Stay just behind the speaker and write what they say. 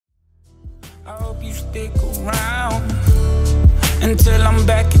you stick around until I'm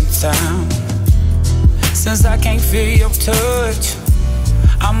back in town. Since I can't feel your touch,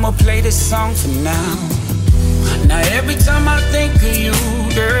 I'ma play this song for now. Now every time I think of you,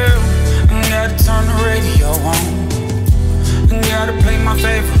 girl, I gotta turn the radio on. I gotta play my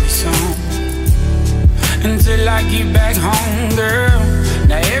favorite song until I get back home, girl.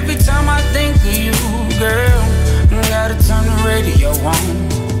 Now every time I think of you, girl, I gotta turn the radio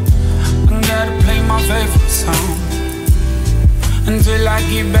on. I gotta play my favorite song until I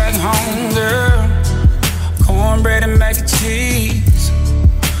get back home, girl. Cornbread and mac and cheese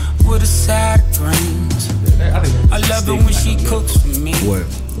with a side of greens. I love it when she cooks for me. What?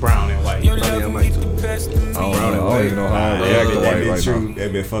 Brown and white. Your love is the best of me. I don't even know how to react to white right now.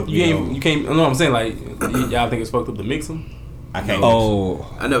 That been fucked You me can't. You know what I'm saying? Like, y'all think it's fucked up to mix them? I can't. Oh,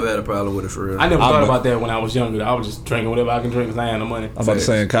 I never had a problem with it for real. I never thought about that when I was younger. I was just drinking whatever I can drink because I ain't no money. I'm about to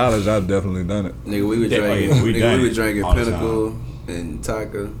say in college, I've definitely done it. Nigga, we were Yeah, drinking. we We done were it drinking all the Pinnacle and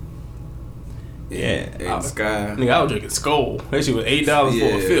Taka. Yeah. And Sky. Nigga, I was drinking Skull. That shit was $8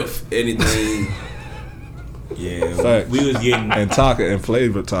 for a fifth. Anything. Yeah, Facts. we was getting. And Taka and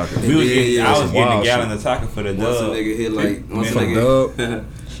flavored Taka. We was getting. Yeah, I was some getting a wild gallon shit. of taco for the Once a dub. nigga hit like once a For nigga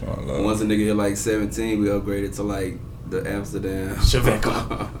dub. Shout out. once a nigga hit like 17, we upgraded to like the Amsterdam.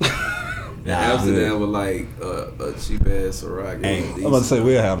 Cheveco. Amsterdam was like a cheap ass Ciroc. Hey, I'm about to say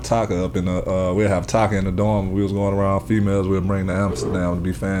we'll have Taka up in the we'll have Taka in the dorm. We was going around females. We'll bring to Amsterdam to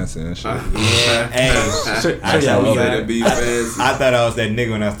be fancy and shit. Yeah, hey, Show y'all we got to be fancy. I thought I was that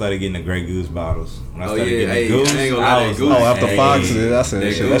nigga when I started getting the Grey Goose bottles. When I Oh, started yeah, getting hey, the Goose, I ain't gonna lie, I that was Goose- like, Oh, after hey, Fox did, I said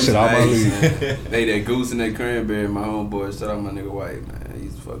that shit out my nice, league. man. Hey, that goose and that cranberry, my homeboy, shout out my nigga White, man. He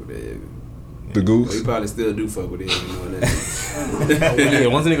used to fuck with that. The He goose. probably still do fuck with it, you know that. Yeah,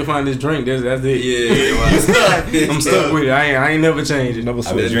 once a nigga find this drink, that's it. Yeah, I'm stuck with it. I ain't never changed it. Never I've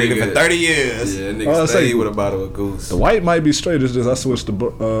been switched. drinking for nigga- 30 years. Yeah, Oh, I nigga say- stay with a bottle of goose. The white might be straight. It's just I switched to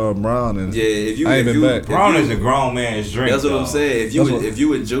brown and Yeah, if you I ain't if been you, back. if Brown you- is a grown man's drink. That's what though. I'm saying. That's what- If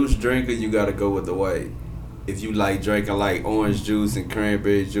you a juice drinker, you gotta go with the white. If you like drinking like orange juice and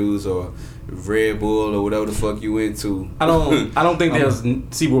cranberry juice or Red Bull or whatever the fuck you into, I don't think there's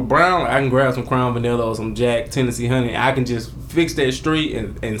see with brown. I can grab some Crown Vanilla or some Jack Tennessee Honey. I can just fix that straight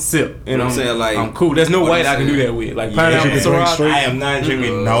and sip. You know I'm saying, like, I'm cool. There's no what white I'm I can do saying. that with. Like Yeah. pineapple You can drink Ciroc. straight? I am not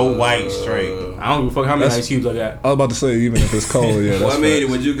drinking no white straight. I don't give a fuck how many That's- ice cubes I got. I was about to say even if it's cold, yeah. well, That's I mean,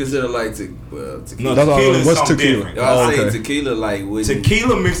 facts. would you consider like tequila? No, That's all- tequila is what's something tequila? different. I Oh, say okay. tequila like with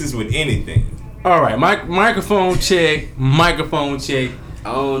Tequila mixes with anything. All right, microphone check. Microphone check.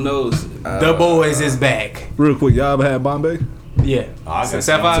 I don't know. The boys is back. Real quick, y'all ever had Bombay? Yeah. Oh, I got Talking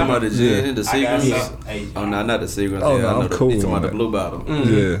Sapphire. about the gin, Yeah. the I got Seagrams. some. Hey, Oh no, not the Seagrams. Oh, yeah, no, I know I'm the, cool you talking on about the that. blue bottle.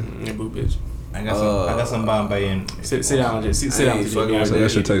 Yeah, blue bitch. I got some Bombay in. Sit down, just sit I down. ain't Just fucking be with So honest.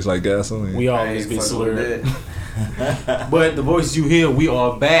 that shit tastes like gasoline. We all I just ain't be fucking with slurred. that. But the voices you hear, we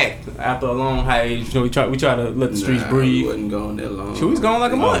are back after a long hiatus. You know, we try to let the streets Nah, breathe. We wasn't going that long. Shit, we was going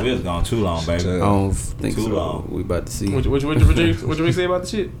like a Oh, month. we was gone too long, baby. Shit. I don't think Too so. long. We about to see. What Drake say about the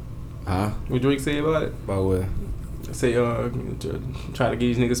shit? Huh? What Drake say about it? About what? Say try to give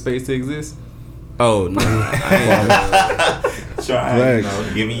these niggas space to exist. Oh no, I ain't, Try,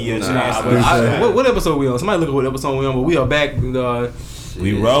 Right. giving you a Nah, chance. What episode we on? Somebody look at what episode we on. But we are back.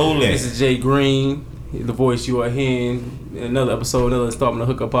 We rolling. This is Jay Green, the voice you are hearing. Another episode, another installment of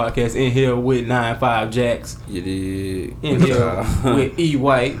Hookup Podcast. In here with 9-5 Jacks. you did. In here with E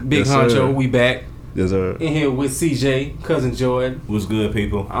White, Big Yes, Honcho. sir. We back. Yes, sir. In here with CJ, cousin Jordan. What's good,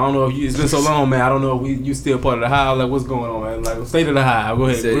 people? I don't know if it's been so long, man. I don't know if you still part of the Hive. Like, what's going on, man? Like, state of the Hive. Go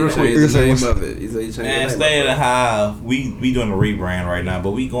He ahead, said he real quick. changed the name of it. He said he changed Man, the stay name at the of Hive. We doing a rebrand right now,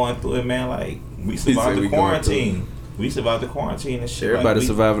 but we going through it, man. Like we said survived we the going quarantine. We survived the quarantine and shit. Everybody like,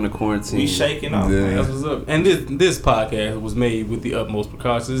 surviving the quarantine. We shaking off, Yeah. man. That's what's up. And this podcast was made with the utmost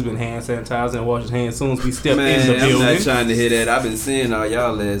precautions. It's been hand sanitizer and wash your hands as soon as we step Man, in the I'm not building. trying to hear that. I've been seeing all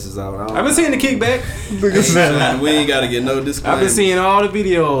y'all asses out. I've been seeing the kickback. We ain't gotta get no disclaimer. I've been seeing all the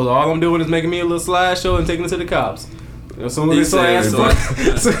videos. All I'm doing is making me a little slideshow and taking it to the cops. As soon as they start asking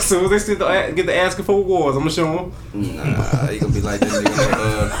as soon as they get to asking for awards, I'm gonna show them. Nah, he gonna be like that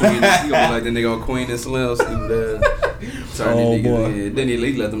nigga on Queen. He gonna be like that nigga on Queen and Slim. Stupid ass. Turn Oh, these boy. niggas in. Then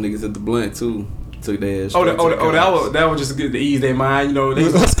he let them niggas hit the blunt too. Took their ass. That was just to get to ease their mind. You know, they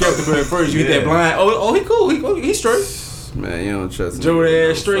was skeptical at first. You hit that blind. Oh, he cool. He straight. Man, you don't trust Joe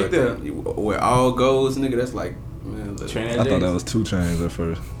niggas, ass straight there. Where all goes, nigga. That's like, man. I thought that was 2 Chainz at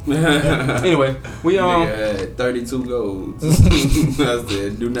first. Anyway, we Nigga had 32 goals. I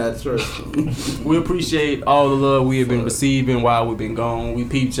said, do not trust him. we appreciate all the love we have been receiving while we've been gone. We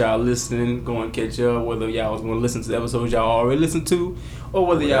peeped y'all listening, going to catch up, whether y'all was going to listen to the episodes y'all already listened to, or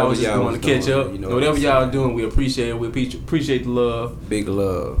whether y'all was just going to catch up. You know whatever y'all doing, we appreciate it. We appreciate the love. Big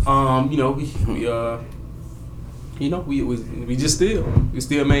love. We just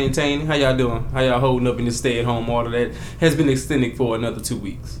still maintaining. How y'all doing? How y'all holding up in this stay-at-home order that has been extended for another 2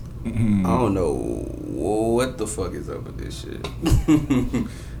 weeks? I don't know what the fuck is up with this shit.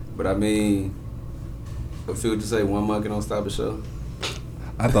 But I mean, I feel to say 1 monkey don't stop a show.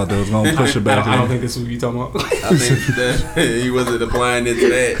 I thought they was gonna push it back. I don't think this is what you talking about. I think that he wasn't applying it to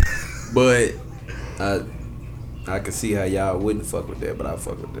that. But I could see how y'all wouldn't fuck with that, but I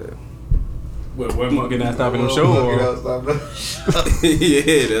fuck with that. What monkey not stopping them show? Yeah, that's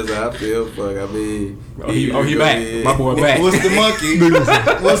how I feel. Fuck, I mean, he back. My boy back. What's the monkey?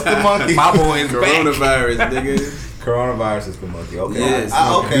 What's the monkey? My boy is coronavirus, nigga. Coronavirus is the monkey. Okay. Yes,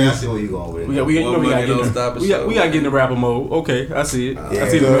 Okay, I see where you going with it. We gotta get in the rapper mode. Okay, I see it. I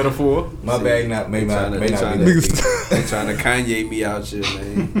see the metaphor. My bag may not be They that trying to Kanye me out here,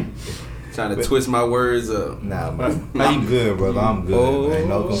 man. Trying to twist my words up. Nah, man. I'm good, brother. I'm good, man.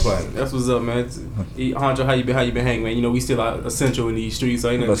 No complaints. That's what's up, man. Honcho, how you been hanging, man? You know, we still essential in these streets, so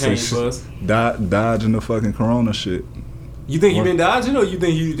ain't nothing changed for us. Dodging the fucking corona shit. You think you been dodging, or you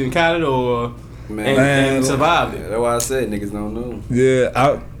think you done caught it, or and survived it? That's why I said niggas don't know. Yeah,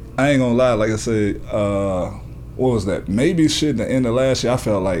 I ain't gonna lie. Like I said, what was that? Maybe shit in the end of last year, I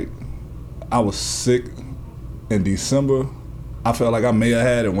felt like I was sick in December. I felt like I may have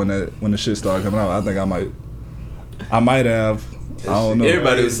had it when the shit started coming out. I think I might have. I don't know.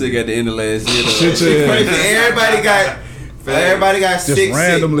 Everybody was sick at the end of last year. Everybody got just sick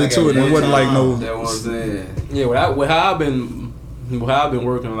randomly sick, to it. It wasn't like no. That was it. Yeah, how I've been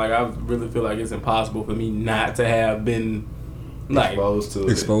working, like I really feel like it's impossible for me not to have been like exposed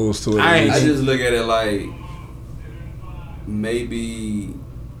to it. I just look at it like maybe.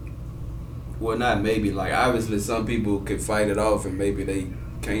 Well, not maybe. Like, obviously, some people can fight it off, and maybe they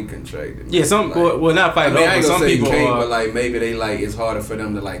can't contract it. Yeah, some well, not fight it off. I ain't But gonna some say people can't, but like maybe they like it's harder for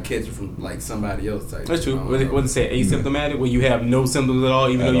them to like catch it from like somebody else type. That's true. What it say asymptomatic, where you have no symptoms at all,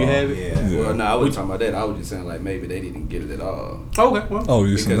 even though you have it. Yeah. Well, no, I wasn't talking about that. I was just saying like maybe they didn't get it at all. Okay. Well. Oh,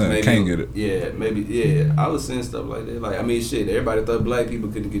 you saying that can't get it? Yeah, maybe. Yeah, I was saying stuff like that. Like, I mean, shit. Everybody thought black people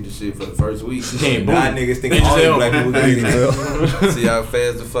couldn't get the shit for the first week. Nah, niggas think all black people can get it. See how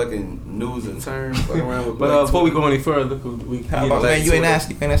fast the fucking news and turn. Fuck around with But before we go any further, How about, man, you ain't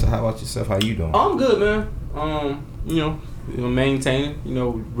asking. How about yourself? How you doing? I'm good, man. You know, maintaining. You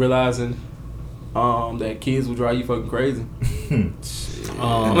know, realizing that kids will drive you fucking crazy. And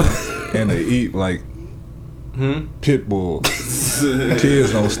they eat like pit bulls.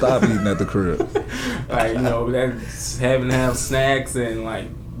 Kids don't stop eating at the crib. Like, you know, that's having to have snacks, and like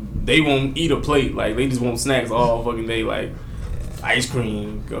they won't eat a plate. Like, they just want snacks all fucking day. Like ice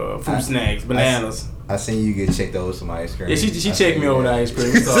cream, fruit snacks, bananas. I seen you get checked over some ice cream. Yeah, she checked me over the ice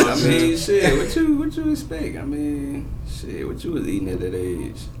cream. So, I mean, shit. What you expect? I mean, shit. What you was eating at that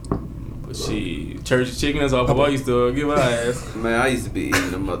age? But shit, church chicken is all I used to give her ass. Man, I used to be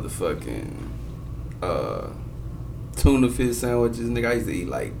eating the motherfucking tuna fish sandwiches, nigga. I used to eat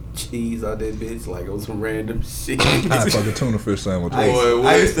like cheese out that bitch, like on some random shit. I fucking tuna fish sandwich.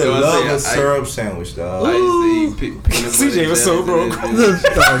 I used to love a syrup sandwich, dog. I used to eat peanut butter. CJ was so broke.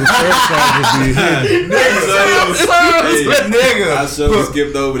 Nigga, I sure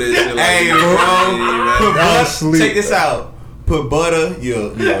skipped over that shit. Like, hey, bro, check this out. Put butter,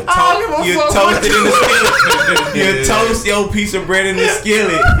 you toast it in the skillet. You toast your piece of bread in the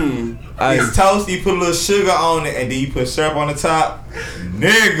skillet. It's toast, you put a little sugar on it, and then you put syrup on the top.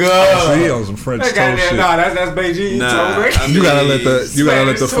 Nigga! He on some French toast shit. Nah, that's Beijing. Nah, you gotta let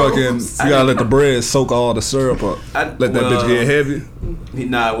the bread soak all the syrup up. Let that bitch get heavy.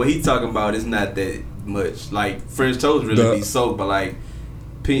 Nah, what he talking about is not that much. Like, French toast really be soaked, but like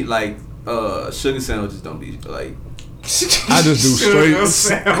sugar sandwiches don't be like. I just do straight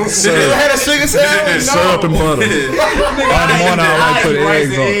syrup. Had a sugar sandwich? Syrup and butter. On the morning, I like put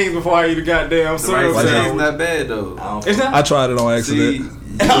eggs on. Eggs before I eat a goddamn syrup. It's not bad though. It's not. I tried it on accident.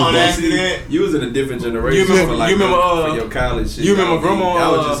 On accident. You was in a different generation. You remember for your college shit. You remember Grandma? I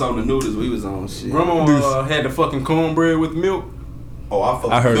was just on the noodles. We was on shit. Grandma had the fucking cornbread with milk. Oh,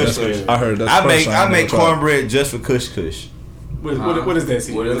 I heard that. I make cornbread just for Kush Kush. What is that?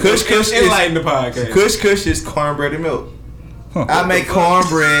 Kush Kush enlighten the podcast. Kush Kush is cornbread and milk. I make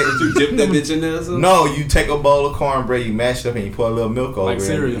cornbread. You dip that bitch in there or something? No, you take a bowl of cornbread, you mash it up, and you put a little milk over like it.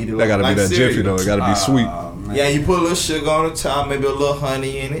 cereal. That gotta be that Jiffy though. It gotta be sweet. man. Yeah, you put a little sugar on the top, maybe a little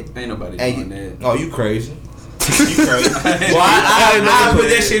honey in it. Ain't nobody doing that. Oh, you crazy. You crazy. Well, I put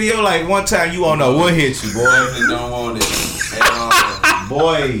that shit in your life one time, you won't know what hit you, boy. You don't want it at all.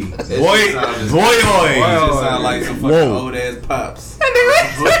 Boy. It sound like some fucking old ass pops.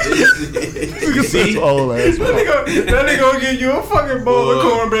 You see? Old ass. That nigga gonna give you a fucking bowl of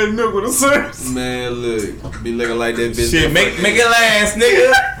cornbread and milk with a syrup. Man, look, be looking like that bitch. Shit, make it last,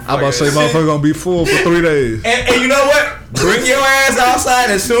 nigga. I'm about to say, motherfucker gonna be full for 3 days. And you know what? Bring your ass outside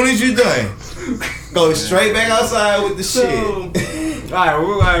as soon as you done. Go straight back outside with the shit.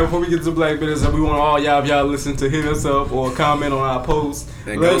 Alright, before we get to Black Business, we want all y'all, if y'all listen, to hit us up or comment on our post.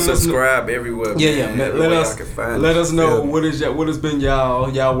 And go subscribe everywhere. Yeah. Let us know what has been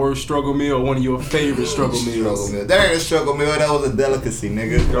y'all worst struggle meal or one of your favorite struggle meals. That ain't a struggle meal. That was a delicacy,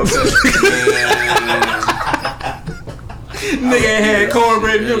 nigga. Nigga ain't had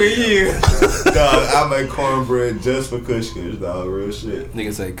cornbread and milk in years. Dog, I make cornbread just for Kush Kush, dog. Real shit.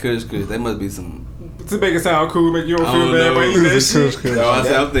 Nigga say Kush Kush. That must be some. To make it sound cool, make you don't feel bad about eating that shit. No,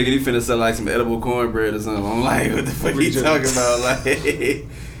 I'm thinking he finna sell like some edible cornbread or something. I'm like, what the fuck he talking about? Like, shit.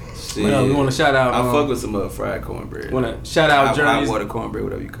 We want to shout out. I fuck with some fried cornbread. Want to shout out Journeys. Hot water cornbread,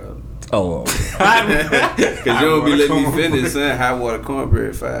 whatever you call it. Oh, because you don't be letting me finish, son. Hot water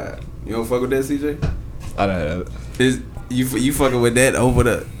cornbread fried. You don't fuck with that, CJ? I done had it. You fucking with that over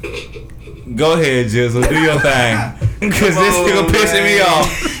the. Go ahead, Jizzle. Do your thing. Because this nigga pissing me off.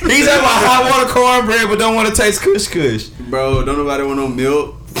 He's talking about hot water cornbread, but don't want to taste Kush Kush. Bro, don't nobody want no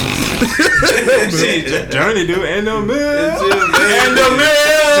milk. Journey do, and the milk. And the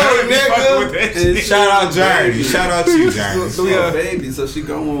milk, nigga. Shout out Journey. Shout out to you, Journey. So baby, so she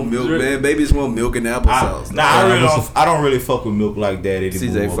gonna want milk, man. Babies want milk and applesauce. I don't really fuck with milk like that anymore.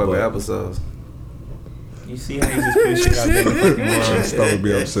 CJ fuck with applesauce. You see how you just put shit out there in the fucking world? Stuff would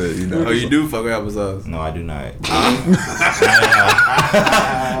be upset, you know. Oh, you do fuck with applesauce? No, I do not.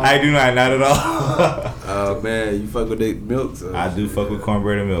 I do not at all. Oh man, you fuck with that milk? So I do fuck with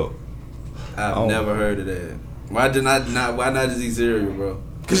cornbread and milk. I've never heard of that. Why not just eat cereal, bro?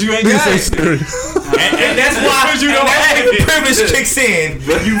 Cause you ain't got it. And that's why you don't have it. Privilege kicks in.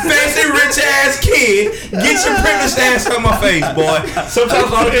 You fancy rich ass kid, get your privileged ass on my face, boy. Sometimes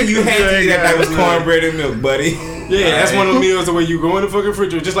the only thing you had to eat that night was cornbread and milk, buddy. Yeah, that's one of the meals where you go in the fucking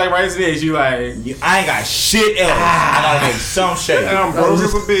refrigerator, just like rice and eggs. You like, I ain't got shit else. I gotta make some shit. And I'm broke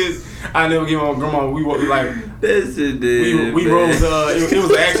as a bitch. I never give my grandma. We like this shit did. We rose. It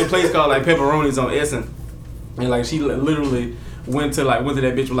was an actual place called like Pepperoni's on Essen, and like she literally went to that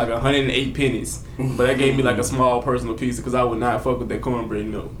bitch with like 108 pennies, but that gave me like a small personal piece because I would not fuck with that cornbread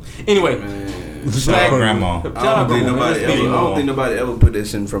milk. Anyway, Black grandma. I don't think nobody ever put that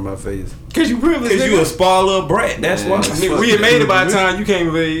shit in front of my face. Cause you privileged. Cause you a spoiled little brat. That's why. We had made it by the time you came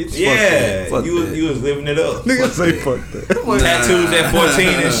of age. Yeah, you was living it up. Nigga say fuck that. Tattoos at 14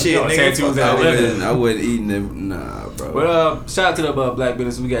 and shit. No, tattoos at 11. I wasn't eating them. Nah, bro. But shout out to the Black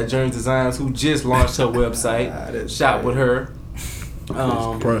Business. We got Journey Designs who just launched her website. Shop with her.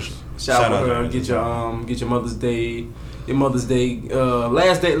 Pressure. Shout out to her. Get your Mother's Day. Your Mother's Day,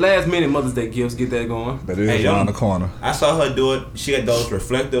 last minute Mother's Day gifts. Get that going. That is around the corner. I saw her do it. She had those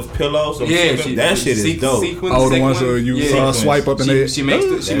reflective pillows. Yeah, that shit is dope. Oh, the ones that you swipe up in there. She makes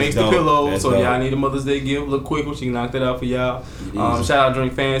the pillows. So y'all need a Mother's Day gift. Look quick when she can knock that out for y'all. Shout out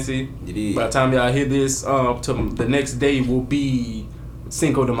Drink Fancy. By the time y'all hear this, the next day will be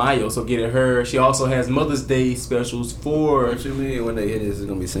Cinco de Mayo, so get at her. She also has Mother's Day specials for. What you mean when they hit this? It's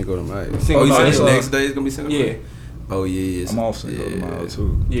gonna be Cinco de Mayo. Cinco you Mayo. said the next day is gonna be Cinco de Mayo? Yeah. Oh yeah. I'm off Cinco de Mayo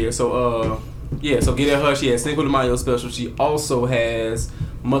too. Yeah. So get at her. She has Cinco de Mayo special. She also has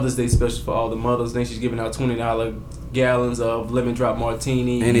Mother's Day special for all the mothers. Then she's giving out $20 gallons of lemon drop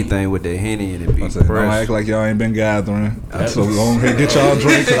martini. Anything with the Henny in it be fresh. Don't act like y'all ain't been gathering. So go ahead get y'all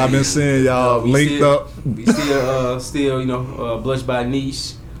drinks. Cause I've been seeing y'all linked up. We still Blush by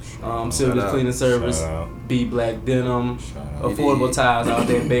Niche. Sylvia's Cleaning Service, B Black Denim, Affordable Tires out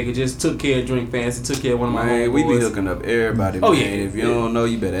there in Baker. Just took care of Drink Fancy, took care of one of my homeboys. We be hooking up everybody, man. Yeah, if you don't know,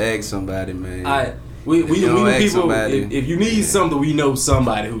 you better ask somebody, man. We know people. Somebody. If you need something, we know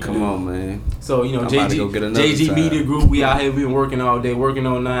somebody who can. Come on, man. So JG Media Group, we out here. We been working all day, working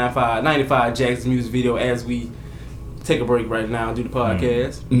on 95 Jack's music video as we take a break right now and do the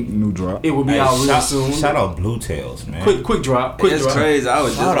podcast. New drop. It will be out real soon. Shout out Blue Tails, man. Quick drop. It's crazy. I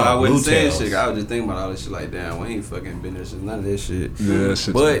wasn't saying shit. I was just thinking about all this shit like, damn, we ain't fucking been there since none of that shit. Yeah,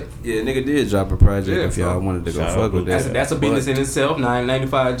 shit. But yeah, nigga did drop a project if y'all wanted to go fuck with that. That's a business in itself.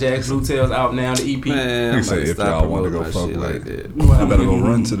 95 Jacks, Blue Tails out now, the EP. Man, I'm say if y'all want to go fuck with like that. I better go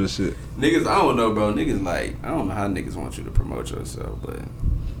run to the shit. Niggas, I don't know, bro. Niggas like, I don't know how niggas want you to promote yourself, but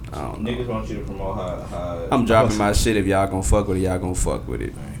I don't know. Niggas want you to promote how I'm dropping my shit. If y'all gonna fuck with it, y'all gonna fuck with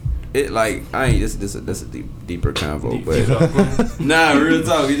it. It like I ain't. This a deeper convo, but nah, real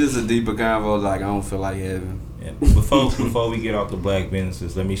talk. It's just a deeper convo. Like I don't feel like having. Yeah. Before we get off the black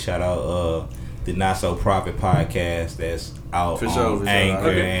businesses, let me shout out the Not So Profit podcast that's out on Anchor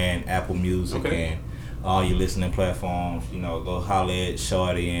and Apple Music and all your listening platforms. You know, go holler at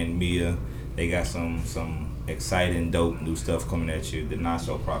Shorty and Mia. They got some exciting, dope new stuff coming at you. The Not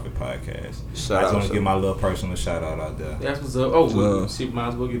So Profit podcast. I just want to give my little personal shout out there. That's what's up. Oh, well, shit, might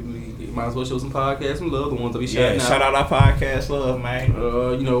as well show some podcasts, some love, the ones that we shouting out. Shout out our podcast, love, man.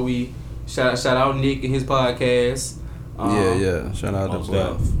 You know, we shout out Nick and his podcast. Shout out to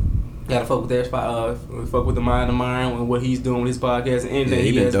stuff. Gotta fuck with that spot. Fuck with the Mind of Mine and what he's doing with his podcast and anything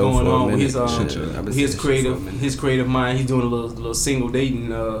he has going on with his creative mind. He's doing a little single dating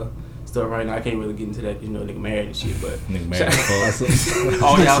stuff right now. I can't really get into that because you know nigga married and shit. But nigga married.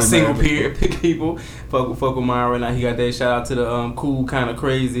 all y'all single people, fuck with mine right now. He got that. Shout out to the Cool Kind of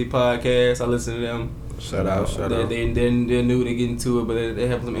Crazy podcast. I listen to them. Shout out. They're new. They get into it, but they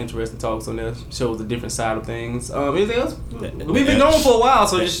have some interesting talks on there. Shows the different side of things. Anything else? We've been going for a while,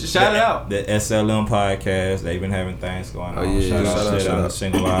 so just shout it out. The SLM podcast. They've been having things going on. Shout out. The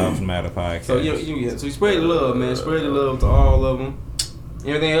Single Lives Matter podcast. So so spread the love, man. Spread the love to all of them.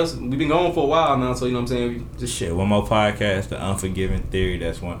 Anything else? We've been going for a while now, so you know what I'm saying. Just shit. One more podcast, The Unforgiven Theory.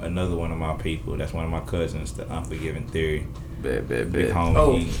 That's another one of my people. That's one of my cousins. The Unforgiven Theory. Bad. Big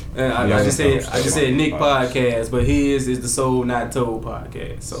homie. I just said Nick podcast, but his is the Soul Not Told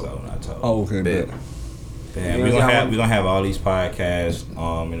podcast. Soul Not Told. Oh, okay, bet. Damn, we're gonna have all these podcasts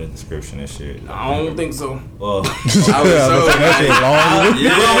in the description and shit. I don't think so. Well, we gonna have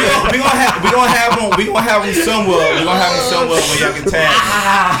them somewhere. We gonna have them somewhere where y'all can tag.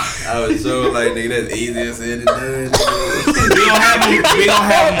 I was so like, nigga, that's easier said than done. We gonna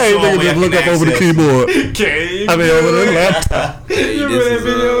have them. Hey, nigga, just look up over the keyboard. I mean, over the laptop. You remember that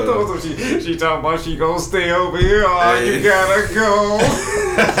video? So she talking about she gonna stay over here. Oh, you gotta go.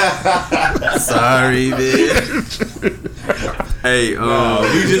 Sorry, bitch. Hey,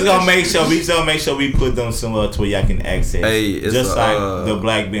 we just gonna make sure we put them somewhere to where y'all can access. Hey, it's just like the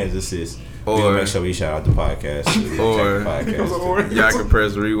black businesses. Or make sure we shout out the podcast. Y'all can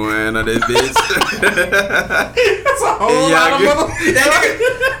press rewind on this bitch. That's a whole lot of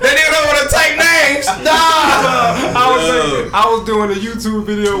That nigga don't want to take names. I was doing a YouTube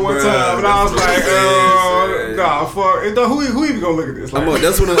video one time, and I was like, fuck. Who even gonna look at this? Like,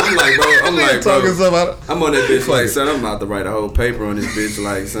 that's what I'm like, bro. I'm like, bro. About I'm on that bitch like, son, I'm about to write a whole paper on this bitch.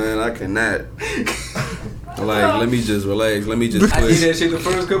 Like, son, I cannot. Like, let me just relax. Let me just push. I did that shit the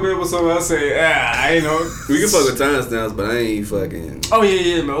first couple episodes. I say, I ain't know. We can fuck with timestamps, but I ain't fucking. Oh,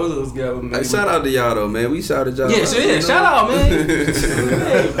 yeah, man. Those guys, man. Hey, shout out to y'all, though, man. We shouted y'all out. Yeah, shout out, man.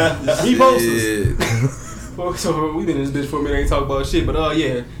 Repost So we been in this bitch for a minute, ain't talk about shit. But,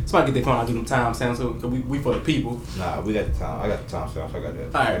 somebody get their phone out, do them timestamps. So we for the people. Nah, we got the time. I got the timestamps. I got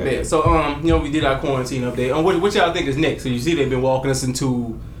that. All right, man. So, we did our quarantine update. What y'all think is next? So, you see they've been walking us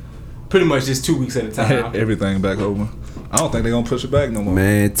into pretty much just 2 weeks at a time. Everything back over. I don't think they're gonna push it back no more.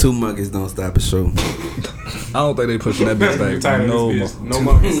 Man, 2 monkeys don't stop a show. I don't think they pushing that bitch back no more. No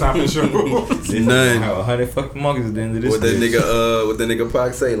monkeys stopping the show. None. Have 100 fucking monkeys at the end of this. What that nigga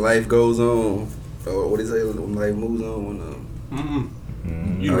Pac say? Life goes on. Or what he say? Life moves on.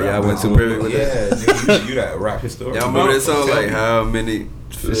 I went too perfect with that. Yeah, you that rap historian. Y'all remember that song? Like how many?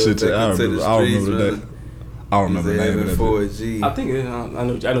 I remember that. I don't remember the name of that. 4G. I think I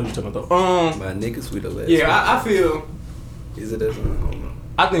know what you're talking about though. My niggas with the last. Yeah, I feel. Is it that song? I don't know.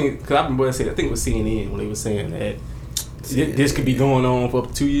 I think because I've been I think it was CNN when they were saying that this could be going on for up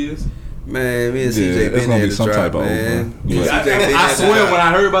to 2 years. Man, me and CJ been there to drop, man. I swear when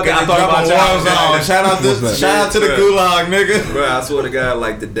I heard about that, I thought about y'all. Shout out to the gulag, nigga. Bro, I swear to God,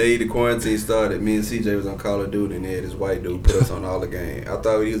 like the day the quarantine started, me and CJ was on Call of Duty and they had this white dude put us on all the game. I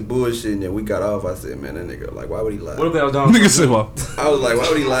thought he was bullshitting and we got off. I said, man, that nigga, like, why would he lie? What if that was Donald Trump? Nigga said what? I was like, why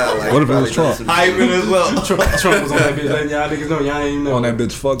would he lie? Like, what if it was Trump? Hyping as well. Trump was on that bitch letting y'all niggas know. Y'all ain't even know. On that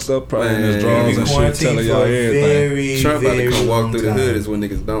bitch fucked up, probably in his drawers and shit, telling y'all everything. Trump about to come walk through the hood is when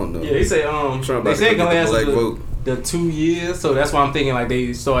niggas don't know. Yeah, he said, Trump they said gonna last the 2 years, so that's why I'm thinking like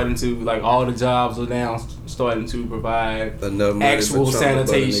they starting to like all the jobs are now starting to provide actual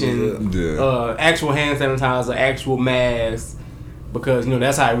sanitation, actual hand sanitizer, actual masks, because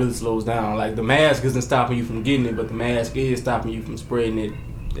that's how it really slows down. Like the mask isn't stopping you from getting it, but the mask is stopping you from spreading it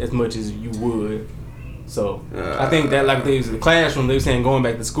as much as you would. So I think that like they was in the classroom, they were saying going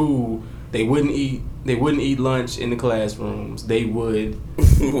back to school. They wouldn't eat lunch in the classrooms. They would.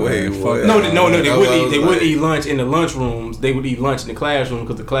 Wait, what? No. They wouldn't eat lunch in the lunchrooms. They would eat lunch in the classroom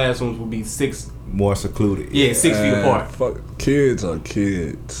because the classrooms would be more secluded. Yeah, 6 feet apart. Fuck, kids are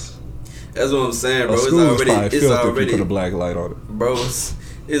kids. That's what I'm saying, bro. It's already put a black light on it, bro.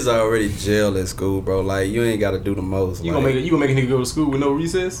 It's already jail at school, bro. Like you ain't got to do the most. You gonna make a nigga go to school with no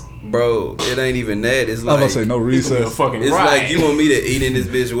recess, bro? It ain't even that. It's like I was gonna say no recess. It's like you want me to eat in this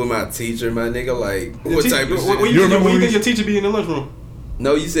bitch with my teacher, my nigga. Like what type of shit? You think your teacher be in the lunchroom?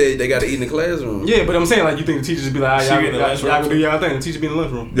 No, you said they got to eat in the classroom. Yeah, but I'm saying like you think the teacher just be like, y'all gonna do y'all thing. The teacher be in the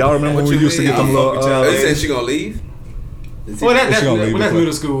lunchroom. Y'all remember when we used to get them little? You said she gonna leave? Well, that's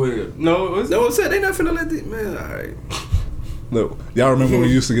middle school. No, I'm saying they not finna let the man. All right. Look, y'all remember when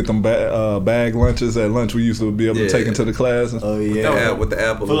we used to get them bag lunches at lunch? We used to be able to take into the class. Oh yeah, with the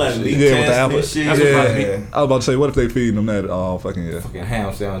apple. With the apple. Shit. I was about to say, what if they feeding them that? Oh, fucking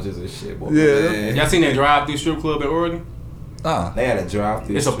ham sandwiches and shit. Boy. Yeah. Y'all seen that drive-through strip club in Oregon? They had a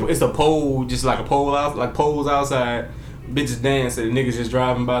drive-through. It's a pole, just like a pole out, like poles outside. Bitches dance and niggas just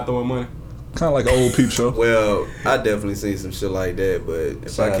driving by throwing money. Kind of like an old peep show. Well, I definitely seen some shit like that, but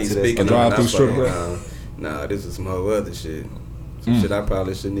if I keep speaking on it, nah, this is some whole other shit. Some shit I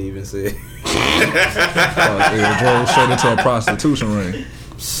probably shouldn't even say. It drove straight into a prostitution ring.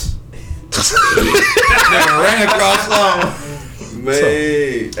 Ran across long. Man,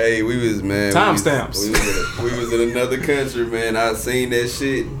 hey, we was timestamps. We was in another country, man. I seen that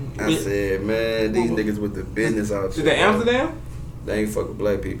shit. I said, man, these niggas with the business out. Is that Amsterdam? They ain't fucking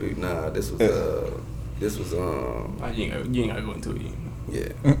black people. Nah, this was you ain't gotta go into it.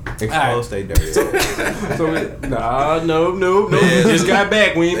 Yeah. Expose they dirty. No. Just got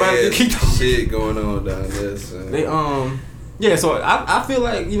back. We ain't about to keep shit going on down there. Son. They yeah. So I feel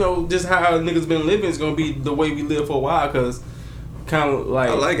like just how niggas been living is gonna be the way we live for a while because. Kind of like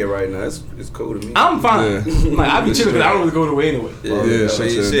I like it right now. It's cool to me. I'm fine. Yeah. Like I be chilling because I don't really go nowhere anyway.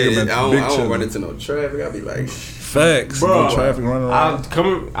 Shit. I don't run into no traffic. I be like facts. Bro, no traffic running around.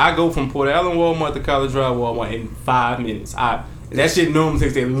 I go from Port Allen Walmart to College Drive Walmart in 5 minutes. That shit normally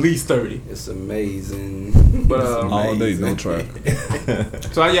takes at least 30. It's amazing. But all day no traffic.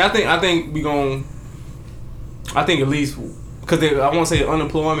 So I think we gon'. I think at least. Because I want to say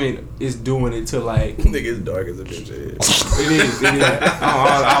unemployment is doing it to like niggas dark as a bitch. It is.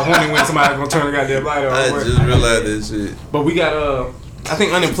 I wonder when somebody's gonna turn the goddamn light on. I just realized this shit. But we got I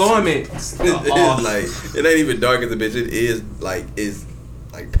think unemployment. It ain't even dark as a bitch. It is like it's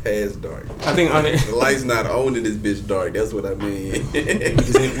like past dark. I think the light's not on in this bitch dark. That's what I mean.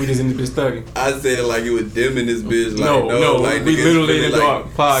 we just in this bitch thugging. I said it like it was dim in this bitch. Like, no, like we literally in the dark.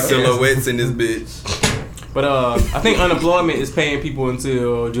 Podcast. Silhouettes in this bitch. But I think unemployment is paying people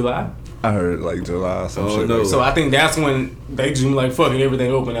until July. I heard like July or some shit. No. So I think that's when they just like fucking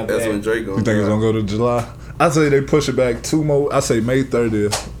everything open after that's that. When Drake goes. You think it's gonna go to July? I say they push it back 2 more. I say May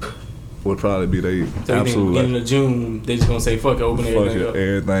 30th would probably be they absolute. Beginning of June, they just gonna say fuck it, open everything up.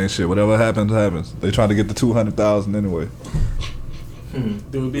 Everything shit. Whatever happens. They trying to get the 200,000 anyway.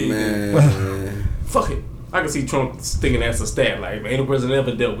 Do it big. Man. Fuck it. I can see Trump thinking that's a stat. Like, ain't no president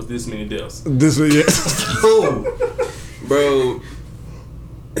ever dealt with this many deaths. Bro,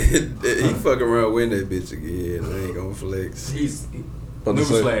 he fucking around win that bitch again. I ain't gonna flex.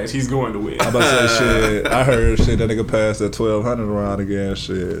 Newsflash, he's going to win. I'm about to say shit. I heard shit that nigga passed that 1,200 around again.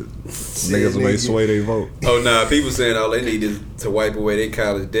 Shit, niggas may sway they vote. Oh nah, people saying all they need is to wipe away their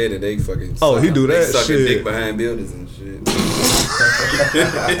college debt and they fucking. He do that sucking shit. Dick behind buildings and shit.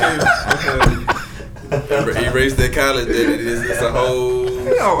 Erase that college debt. It's a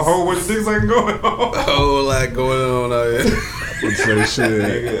whole bunch of things like going on. A whole lot going on out here. Say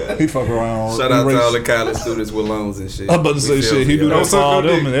shit. He fuck around. Shout out to all the college students with loans and shit. I'm about to say shit. He do that for all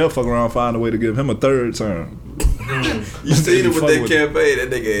them, and they'll fuck around find a way to give him a third term. You seen it with that campaign? That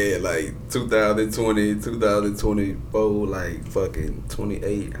nigga had like 2020, 2024, like fucking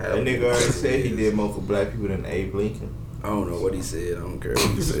 28. That nigga already said he did more for black people than Abe Lincoln. I don't know what he said. I don't care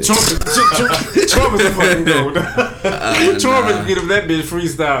what he said. Trump is a fucking gold. Trump is get him that bitch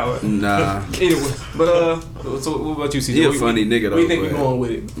freestyle. Nah. Anyway, but so what about you, CJ? He a funny nigga though. What do you think we going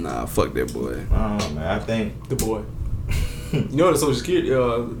with it? Nah, fuck that boy. Man, I think the boy. You know the Social Security,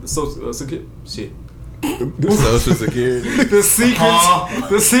 Social Security. The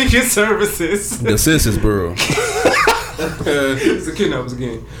Secret Services. The Census Bureau. It's a kidnappers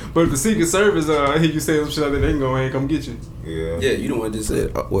again. But the Secret Service, hear you say some shit like that, they can go ahead and come get you. Yeah. Yeah, you the one just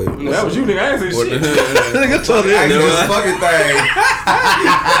said, wait. No, that was you, nigga. I ain't say shit. Nigga told you. This fucking thing.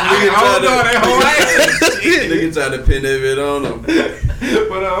 Nigga tried to pin that bit on him. But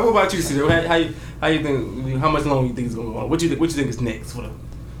what about you, CJ? How you think? How much longer you think it's gonna go on? What you think is next for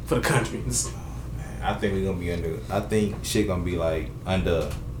for the country. I think we're gonna be under. I think shit gonna be like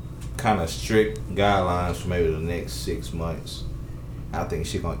under kind of strict guidelines for maybe the next 6 months. I think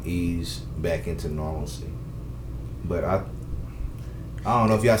shit gonna ease back into normalcy. But I don't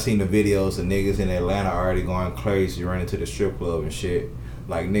know if y'all seen the videos of niggas in Atlanta already going crazy, running to the strip club and shit.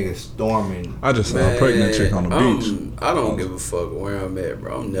 Like niggas storming. I just saw a pregnant chick on the beach. I don't give a fuck where I'm at,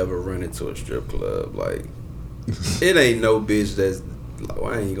 bro. I'm never running to a strip club. Like, it ain't no bitch that's. Like,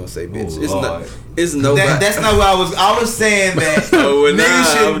 well, I ain't gonna say bitch. It's nobody. That's not what I was saying that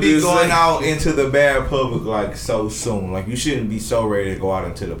niggas shouldn't be going out into the bad public like so soon. Like you shouldn't be so ready to go out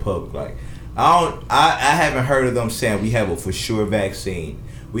into the public. Like I haven't heard of them saying we have a for sure vaccine.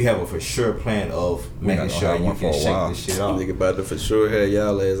 We have a for sure plan of making sure you can shake this shit off. Nigga about to for sure have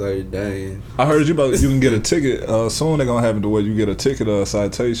y'all ass out here dying. I heard you can get a ticket. Soon they're gonna have it to where you get a ticket or a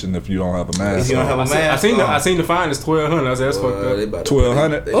citation if you don't have a mask. If you don't have a mask, I seen the fine is $1,200. I said that's fucked up.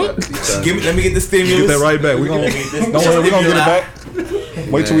 $1,200. Let me get the stimulus. Get that right back. Don't worry, we gonna get it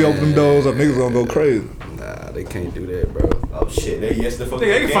back. Wait till we open them doors up. Niggas gonna go crazy. Nah, they can't do that, bro. Oh shit, they the fuck.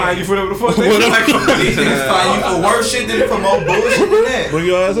 They can find you for whatever the fuck they can find you for worse shit than for more bullshit than that. Bring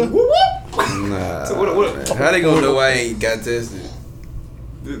your ass up. Nah. So how they gonna know I ain't got tested?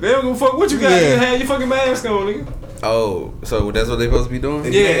 They don't give a fuck what you got. You have your fucking mask on, nigga. Oh, so that's what they supposed to be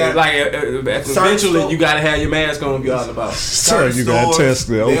doing? Yeah, like eventually you gotta have your mask on if you're out and about. Sir, you got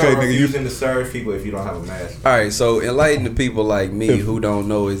tested. Okay, nigga, you can serve people if you don't have a mask. All right, so enlighten the people like me who don't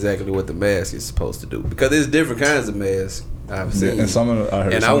know exactly what the mask is supposed to do, because there's different kinds of masks I've seen, and some of I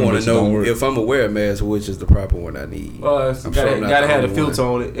heard. And I want to know if I'm gonna wear a mask, which is the proper one I need. Gotta have the filter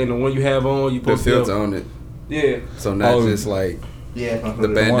on it, and the one you have on, you put the filter on it. Yeah. So not just like. Yeah, the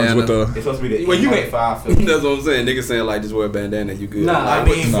bandana. It's supposed to be the N95 filter. That's what I'm saying. Niggas saying like just wear a bandana, you good. Nah, I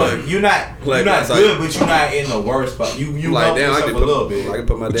mean, you're not good, but you're not in the worst spot. You like help yourself a little bit. I can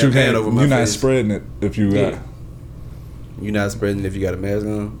put my damn hand over my face. You're not spreading it if you got. You're not spreading it if you got a mask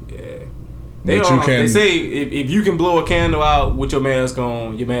on. Yeah. They say if you can blow a candle out with your mask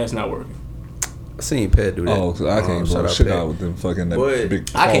on, your mask not working. I seen Pat do that. Oh, so I can't blow shit out with them fucking big.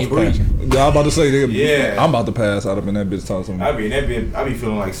 I can't breathe. Yeah, I'm about to say, I'm about to pass out up in that bitch talking to me. I be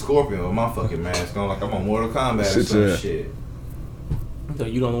feeling like Scorpion with my fucking mask on, like I'm on Mortal Kombat or some shit. So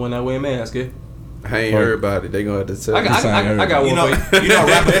you don't want that wear a mask, eh? I ain't heard about it. They gonna have to tell I got one. You know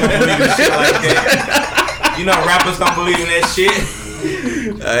rappers don't believe in shit like that. You know rappers don't believe in that shit.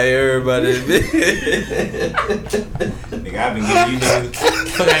 I ain't heard about it. Nigga, I've been getting you niggas.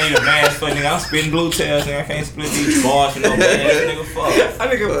 Fuck, I need a mask for nigga. I'm spitting blue tails, nigga. I can't split these bars for no mask, nigga. Fuck. I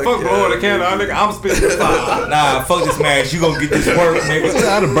nigga fuck blowing the candle. I'm spitting the fire. Nah, fuck this mask. You gon' get this work, nigga.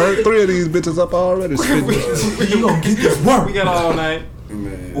 I done burnt 3 of these bitches up already. You gon' get this work. We got all night.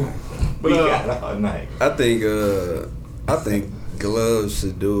 Man. We got all night. I think gloves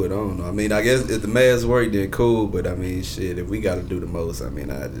should do it. I don't know. I mean, I guess if the mask work, then cool. But I mean, shit, if we got to do the most, I mean,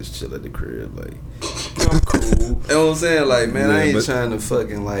 I just chill at the crib, like. I'm cool. You know what I'm saying? Like, man, I ain't trying to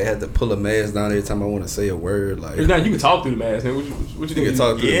fucking like have to pull a mask down every time I want to say a word. Like, now you can talk through the mask. Man. What you think? You can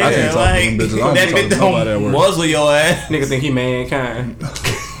talk through. Yeah, I can't talk to them bitches. That bitch don't muzzle your ass. Nigga think he mankind.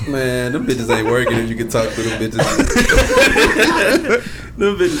 Man, them bitches ain't working if you can talk to them bitches.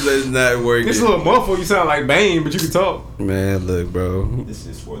 Them bitches is not working. This little muffle, you sound like Bane, but you can talk. Man, look, bro. This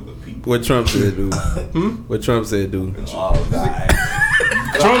is for the people. What Trump said, dude? What Trump said, dude? Oh, God.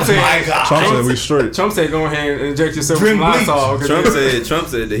 Trump said we straight. Trump said go ahead and inject yourself with Lysol. Trump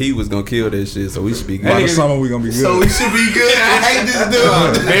said that he was gonna kill that shit, so we should be good. By the summer we gonna be good. So we should be good. I hate this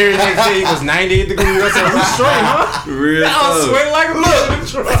dude. The very next day it was 98 degrees. I said we straight, huh? Real I was sweating like a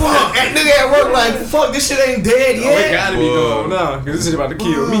fuck. That nigga at work like fuck. This shit ain't dead yet. Oh, it gotta be going now because this shit about to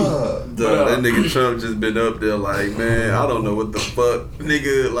kill me. That nigga Trump just been up there like, man, I don't know what the fuck,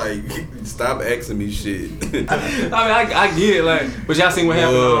 nigga. Like, stop asking me shit. I mean, I get it, like, but y'all seen what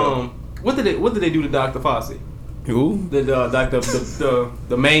happened? What did they do to Dr. Fauci? Who?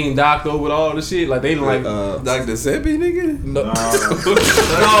 The main doctor with all the shit. Like they like Dr. Seppi, nigga? No, not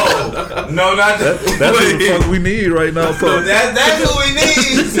that. That's what the fuck we need right now. That's what we need.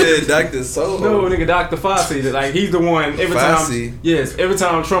 He said Dr. Solo. No, nigga, Dr. Fauci. Like he's the one. Every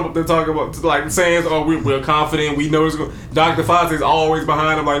time Trump up there talking about like saying, "Oh, we're confident. We know it's going." Dr. Fauci is always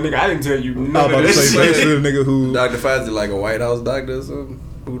behind him. Like nigga, I didn't tell you none of this shit. Nigga who Dr. Fauci like a White House doctor or something.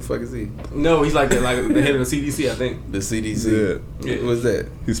 Who the fuck is he? No, he's like the head of the CDC, I think. The CDC? Yeah. What's that?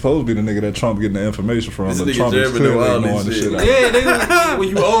 He's supposed to be the nigga that Trump getting the information from. This but nigga Trump is clearly ignoring the shit. Yeah, nigga, when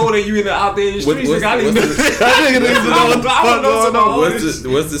you old and you out there in the streets, I don't know.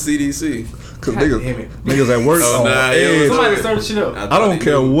 What's the CDC? Cause niggas at work. Somebody start shit up. I don't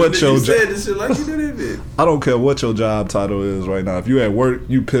care what your said this shit like you did it. I don't care what your job title is right now. If you at work,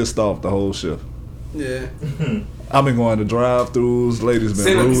 you pissed off the whole shift. Yeah. I've been going to drive-thrus. Ladies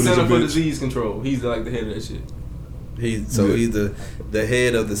been rude as a Center for bitch. Disease Control. He's like the head of that shit. He's the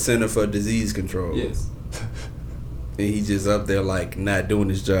head of the Center for Disease Control. Yes. And he just up there like not doing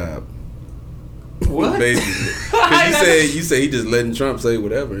his job. What? Basically. Cause you say he just letting Trump say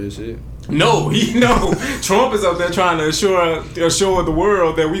whatever and shit. No, Trump is up there trying to assure the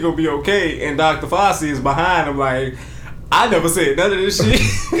world that we gonna be okay, and Dr. Fauci is behind him like, I never said none of this shit.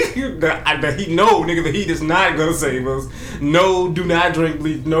 that he is not gonna save us. No, do not drink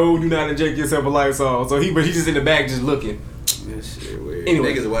bleach. No, do not inject yourself with Lysol. So he just in the back just looking. That shit weird.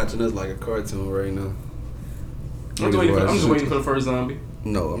 Anyway. Niggas watching us like a cartoon right now. I'm just waiting for the first zombie.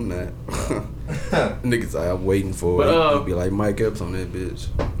 No, I'm not. Niggas, I'm waiting for it. He'd be like Mike Epps on that bitch.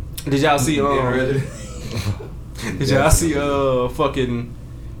 Did y'all see? Did y'all see? Fucking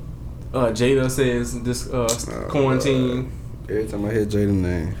Jada says this quarantine. Every time I hear Jada's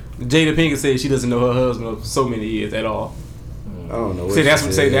name, Jada Pinkett said she doesning know her husband for so many years at all. I don't know.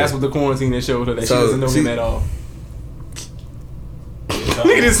 That's what the quarantine that showed her that she doesn't know him at all.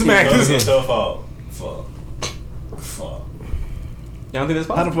 Look at this smack. This Fuck. Y'all think that's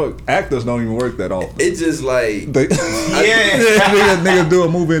possible? How the fuck actors don't even work that often? It's just like niggas do a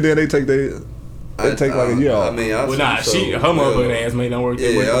movie and then they take like a year off. I mean, her motherfucking ass may not work.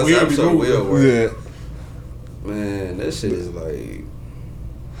 Yeah, we'll work. Yeah. Man, that shit is like.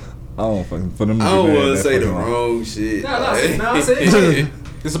 I don't fucking for them. I don't want to say the wrong shit. No, I said it.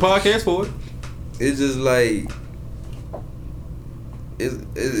 It's a podcast for it. It's just like.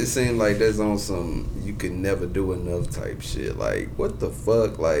 It seems like that's on some you could never do enough type shit. Like, what the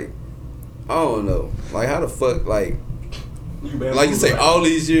fuck? Like, I don't know. Like, how the fuck? Like you say all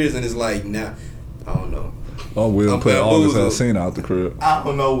these years and it's like, nah, I don't know. Oh, Will put August Alsina out the crib. I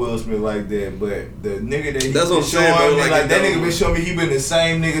don't know Will Smith like that, but the nigga that he that's what I'm showing saying, me, bro, like that nigga been showing me he been the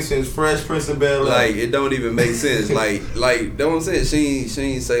same nigga since Fresh Prince of Bel-Air. Like, it don't even make sense. like that's what I'm saying. She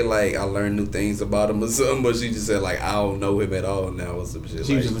ain't say like I learned new things about him or something, but she just said like I don't know him at all now or some shit.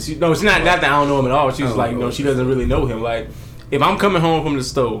 She's not that I don't know him at all. She was like, she doesn't really know him. Like, if I'm coming home from the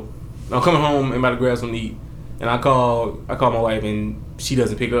store, I'm coming home and about to grab something to eat, and I call my wife and she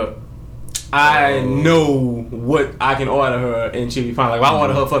doesn't pick up. I know what I can order her and she'll be fine. Like, if I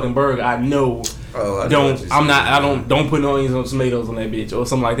order her fucking burger, I know. Don't put no onions or tomatoes on that bitch or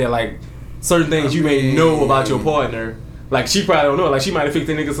something like that. Like, certain things you may know about your partner. Like, she probably don't know. Like, she might have fixed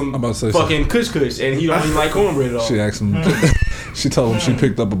that nigga some fucking kush and he don't even like cornbread at all. She asked him. She told him she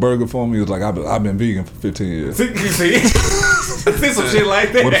picked up a burger for me. He was like, I've been vegan for 15 years. See? Some shit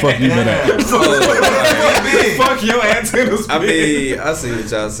like that. What the fuck you been at? Fuck your antennas. I mean, I see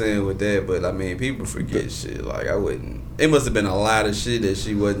what y'all saying with that, but I mean, people forget shit. Like, I wouldn't. It must have been a lot of shit that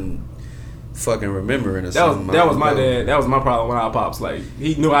she wasn't fucking remembering or something. That was my dad. That was my problem with our pops. Like,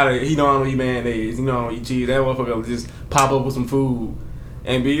 he know how to eat mayonnaise. He know how to eat cheese. That motherfucker would just pop up with some food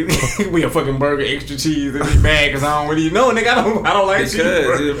and be we a fucking burger, extra cheese, and be mad because I don't really know, nigga. I don't like cheese.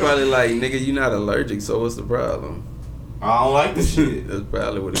 Because he was probably like, nigga, you not allergic, so what's the problem? I don't like the shit. That's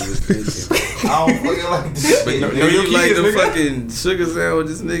probably what he was thinking. I don't fucking like the shit. But you like the fucking sugar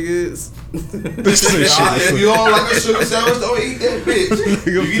sandwiches, niggas? If you don't like a sugar sandwich, don't eat that bitch.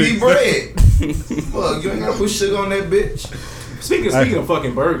 You can eat bread. Fuck, you ain't gotta put sugar on that bitch. Speaking of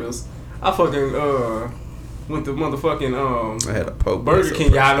fucking burgers, I fucking went to motherfucking I had a poke Burger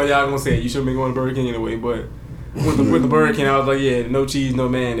King. Y'all know y'all gonna say it. You shouldn't be going to Burger King anyway, but with the Burger King, I was like, yeah, no cheese, no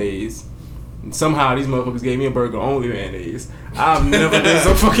mayonnaise. And somehow these motherfuckers gave me a burger only mayonnaise. I've never been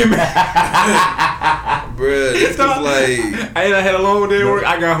so fucking mad. Bruh, this is like... I had a long day at work.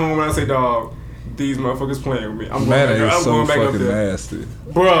 I got home and I said, dog, these motherfuckers playing with me. I'm going back up there. Nasty.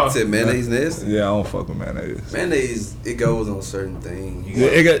 Bruh. You said mayonnaise nasty? Yeah, I don't fuck with mayonnaise. Mayonnaise, it goes on certain things.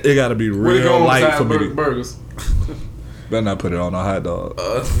 It got to be real light for me. Burgers. Better not put it on a hot dog.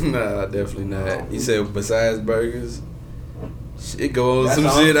 Nah, definitely not. You said besides burgers? It go on some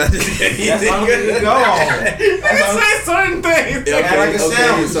shit I just can't eat. That's all it go on. Niggas say certain things.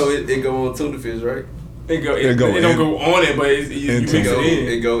 Okay, so it go on tuna fish, right? It don't go on it, but you mix it in.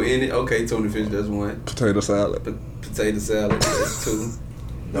 It go in it. Okay, tuna fish, that's one. Potato salad. Potato salad, that's two.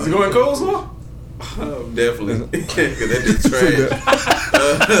 Does it go in coleslaw? Definitely. Because that bitch trash.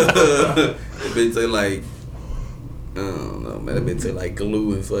 That bitch say like I don't know, man. That bitch taste like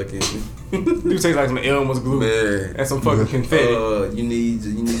glue and fucking. You taste like some Elmer's glue, man, and some fucking confetti. You need.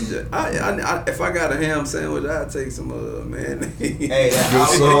 If I got a ham sandwich, I'd take some mayonnaise. Hey,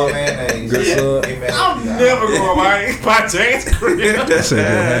 that's good mayonnaise. Good sub. I'm never going to buy James Crib. That's a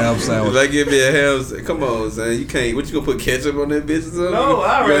ham sandwich. Like, give me a ham sandwich. Come on, son. You can't. What you gonna put ketchup on that bitch or something? No,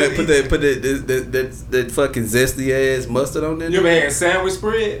 I already put that fucking zesty ass mustard on there. You ever had sandwich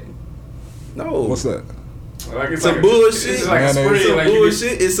spread? No. What's that? Like it's some like bullshit. It's like a spread. Some like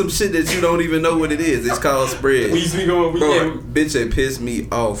bullshit. It's some shit that you don't even know what it is. It's called spread. We used to be going. Bitch had pissed me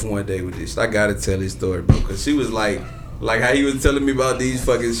off one day with this. I gotta tell this story, bro, because she was like how he was telling me about these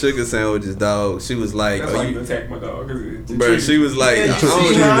fucking sugar sandwiches, dog. She was like, that's why you attack my dog. Bro, she was like,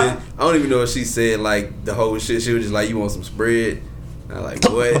 I don't even know if she said like the whole shit. She was just like, you want some spread? And I'm like,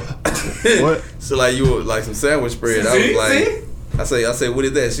 what? What? So like, you want like some sandwich spread? I was like. I say, what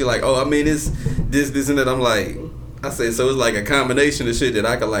is that? She like, oh, I mean, it's this and that. I'm like, I say, so it's like a combination of shit that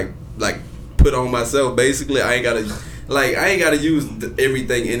I could like put on myself. Basically, I ain't gotta use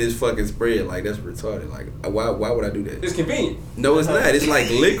everything in this fucking spread. Like, that's retarded. Like, why would I do that? It's convenient. No, it's not. It's like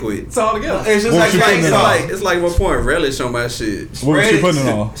liquid. It's all together. It's just it's like 1 point relish on my shit. What was she putting it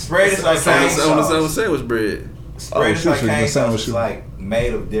on? Spread is like on the sandwich bread. Spread is like cane sauce. It's like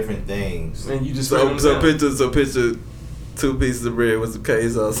made of different things. And you just so picture 2 pieces of bread with some cane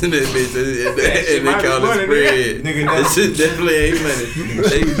sauce in that bitch, and they call it spread. Nigga, that shit definitely ain't money.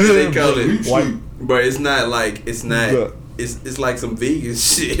 They call it white, but it's not. It's like some vegan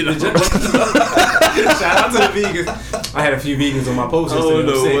shit. Shout out to the vegans. I had a few vegans on my post. I don't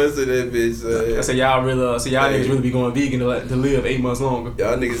know what's in that bitch. I said y'all niggas really be going vegan to live 8 months longer.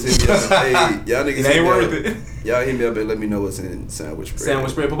 Y'all niggas hit me up. Y'all niggas it ain't worth it. Y'all hit me up and let me know what's in sandwich spread.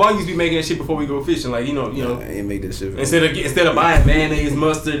 Sandwich spread. But why used to be making that shit before we go fishing? Like, you know. I ain't make that shit. Instead of buying mayonnaise,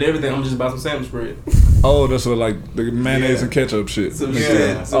 mustard, and everything, I'm just about some sandwich spread. Oh, that's what like the mayonnaise and ketchup shit. Some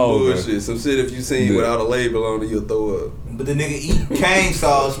bullshit. Some shit if you seen without a label on it, you'll throw up. But the nigga eat cane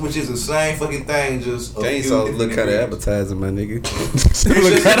sauce, which is the same fucking thing. Just cane sauce look kind of appetizing, my nigga.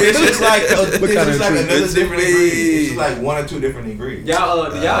 It's just like another different ingredient. It's just like 1 or 2 different ingredients. Y'all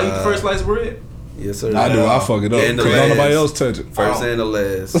eat the first slice of bread? Yes, sir. I do. I fuck it up because don't nobody else touch it. First and the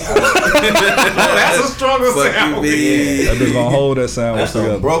last. That's a struggle sandwich. That bitch gonna hold that sandwich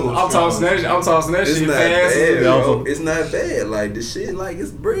together. I'm tossing that it's shit not fast. Bad, it's not bad. Like the shit, like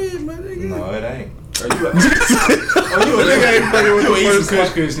it's bread, my nigga. No, it ain't. You a nigga? You eat some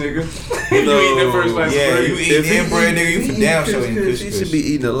kush, nigga. You eat that first slice of bread. You eat inbred, nigga. You for damn sure eating kush. You should be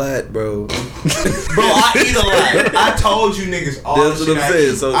eating a lot, bro. Bro, I eat a lot. I told you niggas all the shit I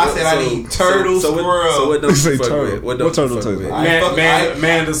eat. I said I eat turtle, squirrel. So what don't you fuck with? What turtle taste like?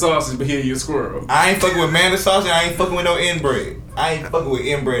 Manda sausage, but here you squirrel. I ain't fucking with Manda sausage. I ain't fucking with no inbred. I ain't fucking with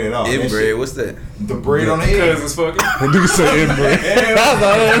inbred at all. Inbred, what's that? The bread on the end. Cause it's fucking. When niggas say inbred,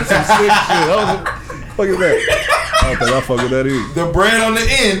 that's some sick shit. Fuck is that? I don't think I fuck with that either. The bread on the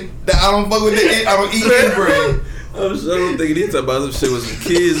end. I don't fuck with the end. I don't eat inbred. I'm thinking he's talking about some shit with some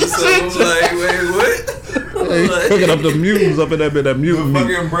kids or something. I'm like, wait, what? Hey, cooking up the mutants up in that bit, that mutant meat.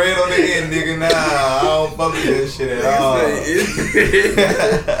 Fucking bread on the end, nigga. Nah, I don't fuck with that shit at all.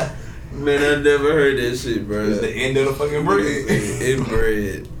 Man, I never heard that shit, bro. It's the end of the fucking bread.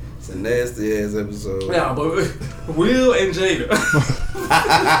 Inbred. It's a nasty ass episode. Yeah, but Will and Jada.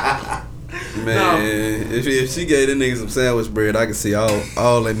 Man, if she gave the nigga some sandwich bread, I could see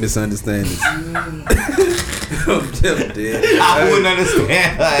all that misunderstandings. I'm dead. I wouldn't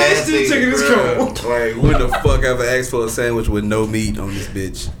understand. That still chicken is cold. Like, when the fuck ever asked for a sandwich with no meat on this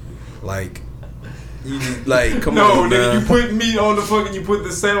bitch? Like, you just, like, come on, nigga, you put meat on the fucking, you put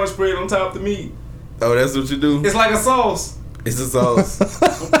the sandwich bread on top of the meat. Oh, that's what you do? It's like a sauce. It's a sauce.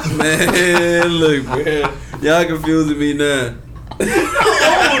 Man, look, man. Y'all confusing me now. You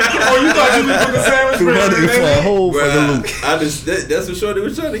thought you could put the sandwich bread in for a whole fucking loop. That's what Shorty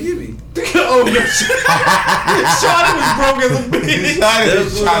was trying to give me. Oh, no. Shorty was broke as a bitch. Shorty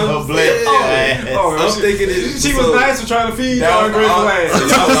was trying to bless. I'm thinking she was nice for trying to feed y'all in Green Lane.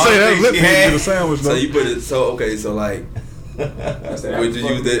 So you put it, so like, would you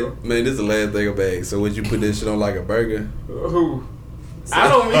use that? Man, this is the last thing of bag. So would you put that shit on like a burger? Who? I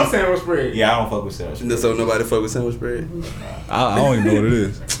don't eat sandwich bread. Yeah, I don't fuck with sandwich bread. So nobody fuck with sandwich bread? I don't even know what it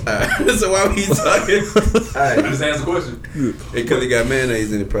is. So why we talking? Alright, just answer the question. Because it got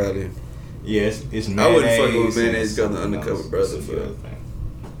mayonnaise in it, probably. Yes, it's mayonnaise. I wouldn't fuck with mayonnaise because the undercover brother.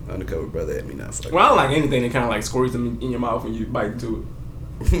 Undercover brother at me not fucking. Well, I don't like anything that kind of like squirts them in your mouth when you bite into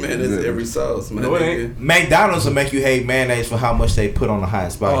it. Man, that's every sauce, man. No, it ain't. McDonald's will make you hate mayonnaise for how much they put on the hot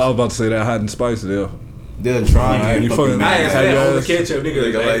and spicy. Oh, I was about to say that hot and spicy there. They'll try. I asked for that on the ketchup,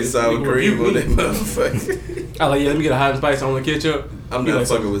 nigga. Like sour cream on that motherfucker. I like, yeah, let me get a hot and spicy on the ketchup. I'm not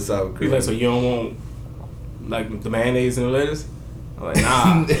fucking with sour cream. He's like, so you don't want like the mayonnaise and the lettuce? I'm like,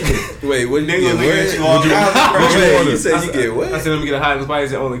 nah. Wait, what did you get? You said you get what? I said, let me get a hot and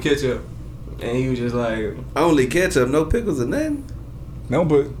spicy on the ketchup. And he was just like, only ketchup, no pickles or nothing. They don't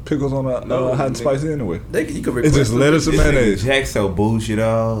put pickles on the hot and spicy anyway. You can it's just lettuce and mayonnaise. Jack so bullshit,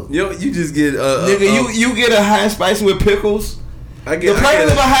 dog. You just get nigga. You get a hot and spicy with pickles. The price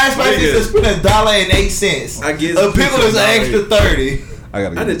of a hot and spicy is spend $1.08. I get a pickle is an extra $30. I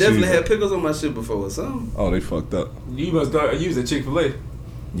definitely had pickles on my shit before or something. Oh, they fucked up. You must use a Chick-fil-A.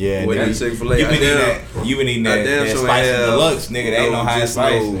 Yeah, Chick-fil-A. You been eating that spicy deluxe, nigga. They ain't no hot and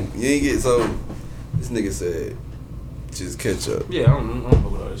spicy. You ain't get so. This nigga said just ketchup. Yeah, I don't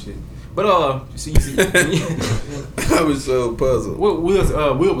fuck with all that shit. But see, I was so puzzled.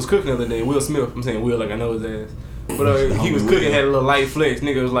 Will was cooking the other day. Will Smith. I'm saying Will like I know his ass. But he was cooking, had a little light flex.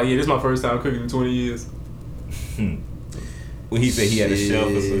 Nigga was like, yeah, this is my first time cooking in 20 years. When he said he had a shelf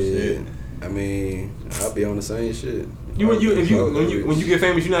or some shit. I mean, I'll be on the same shit. When you get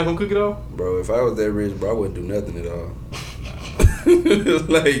famous, you not gonna cook it all? Bro, if I was that rich, bro, I wouldn't do nothing at all.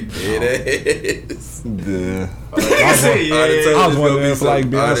 Like dead ass. Yeah. I was wondering if like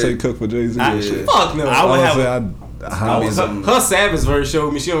Beyonce cooked for Jay-Z and shit. Fuck no. I would have her Savage verse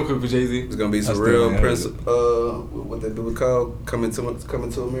showed me she don't cook for Jay-Z. It's gonna be some real what that dude called coming to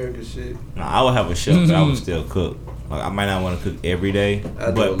America shit. No, I would have a shelf, but I would still cook. Like I might not want to cook every day,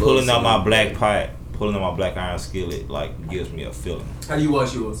 but pulling out my black pot, pulling out my black iron skillet, like gives me a feeling. How do you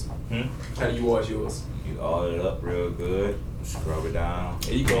wash yours? How do you wash yours? You oil it up real good, scrub it down.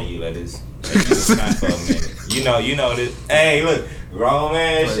 There you go. And you let it shine for a minute. You know this. Hey, look, grown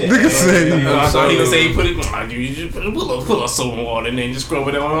man shit. Nigga said I thought he was saying you put it. You just put a soap and water and then just scrub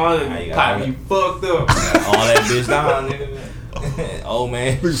it on pot. You fucked up. All that bitch down, nigga. Old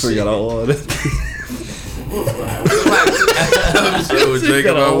man. Nigga said got all that. I'm sure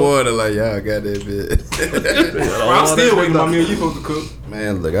drinking my water like y'all got that bit. I'm still waiting my meal. You supposed to cook.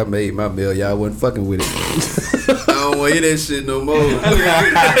 Man, look, I made my meal. Y'all wasn't fucking with it. I don't want to hear that shit no more.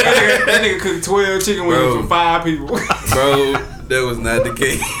 That nigga cooked 12 chicken wings for 5 people. Bro, that was not the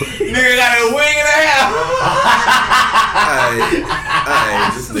case. Nigga got a wing and a half.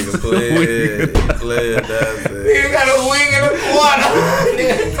 Alright, this nigga played. Nigga got a wing and a quarter.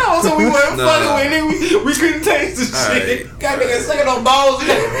 So we weren't fucking with nigga. We couldn't taste the shit. Got nigga sucking on balls.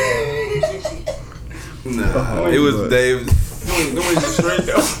 Nah, it was Dave.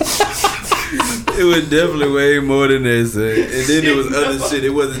 It was definitely way more than that, son. And then there was other shit. It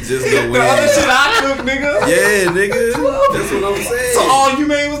wasn't just no wings. The other shit I cooked, nigga. Yeah, nigga. That's what I'm saying. So all you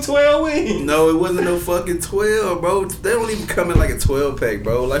made was 12 wings? No, it wasn't no fucking 12, bro. They don't even come in like a 12 pack,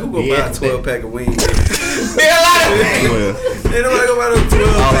 bro. Like who gonna buy a 12 pack of wings? Ain't nobody gonna buy no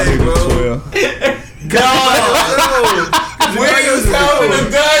 12 pack, bro. God, wings come in the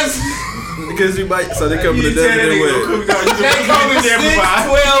dust. Because you might, so they come in the dozen in the world. They come in 6,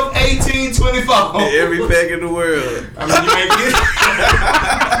 12, 18, 24. Every pack in the world. I mean, you ain't get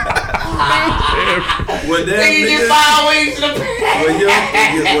Well, damn, nigga, get 5 wings in the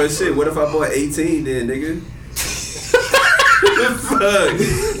pack. Well, shit, what if I bought 18 then, nigga?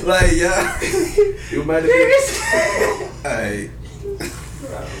 Fuck. Like, yeah. You might have been. Alright.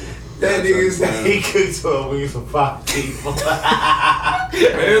 That nigga said he cooked 12 wings for 5 people. I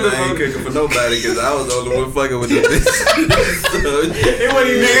ain't cooking for nobody because I was the only one fucking with the bitch. So, it wasn't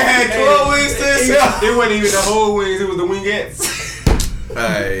even nigga had 12 wings to himself. It wasn't even the whole wings, it was the wingettes.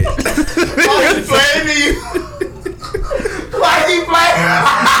 Alright. Why he playing to you? Why he playing?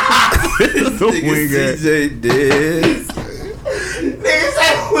 The wingette. CJ did. Nigga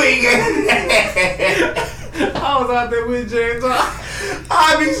said wingette. I was out there with James.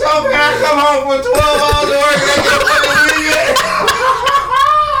 I be so mad I come home for 12 hours of work and I get fucking wingette.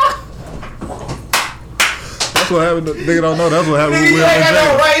 That's what happened. Nigga don't know. That's what happened with Will and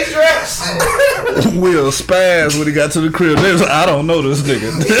Jay. Will spaz when he got to the crib. I don't know this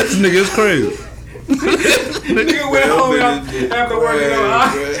nigga. This nigga is crazy. Nigga went home after working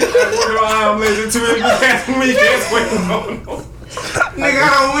on Legend 2 weekends waiting on. Nigga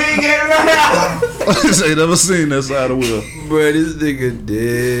got a wing in the house. Ain't never seen that side of Will. Bro, this nigga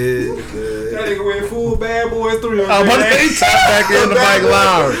dead. That nigga went full Bad Boys 3 on I'm about to tap back in the Mike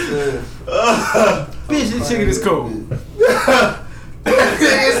Lowry. Bitch, this chicken is cold.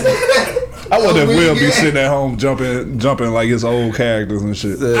 I wonder if Will be sitting at home jumping like his old characters and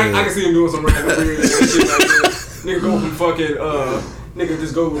shit. I can see him doing some random weird shit like that. Nigga go from fucking nigga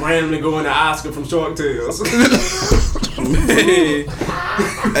just go randomly go into Oscar from Shark Tales.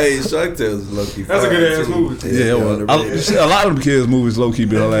 Hey, Shark Tales is low key. That's a good ass movie. Yeah, well, a lot of them kids' movies low key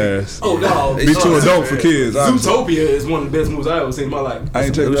be hilarious. Oh no, Be too adult for kids. Zootopia is one of the best movies I ever seen in my life. I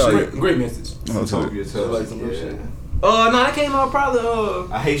ain't checked it out yet. Great message. Zootopia too. Like some new shit. No, that came out probably.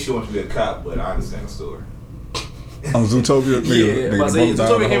 I hate She Wants to Be a Cop, but I understand the story. On Zootopia,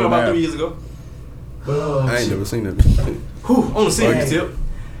 Zootopia came out about 3 years ago. I ain't never seen that. Whew, on the serious tip.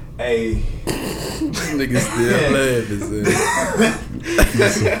 Hey. Niggas still laughing.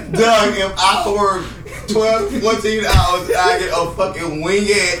 Doug, if I work 12, 14 hours, I get a fucking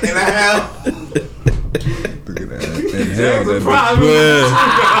wingette and a half. Look at that.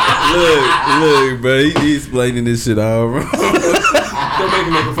 Look, bro, he explaining this shit all wrong. Don't make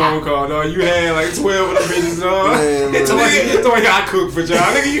him make a phone call, dog. You had like 12 of them bitches, dog. It's the way I cook for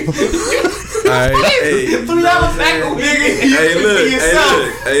y'all, nigga. Alright, hey, $3 back, nigga.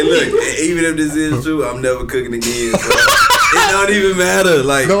 Hey, look. Even if this is true, I'm never cooking again. So it don't even matter.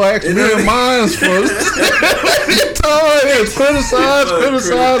 Like, no, actually, mine's first. Criticize.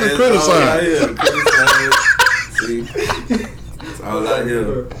 See, it's all out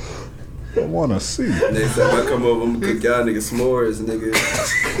here. I wanna see. Next time I come over, I'm gonna cook y'all niggas s'mores, nigga.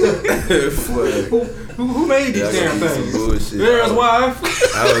 Who made these damn things? Bullshit. There's wife.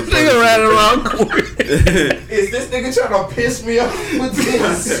 Nigga ran around quick. Is this nigga trying to piss me off with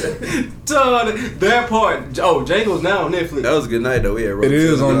this? That part. Oh, Django's now on Netflix. That was a good night though. We had It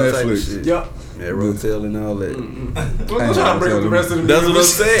is on Netflix. Yup. Yeah, Rotel and all that. I'm trying to bring up the rest of the That's what I'm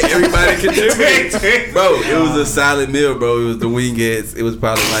saying. Everybody contributed. Bro, it was a solid meal, bro. It was the wingettes. It was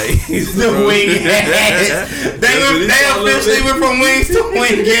probably like the wingettes. They officially went from wings to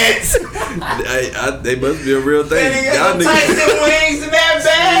wingettes. They must be a real thing. Y'all niggas wings in that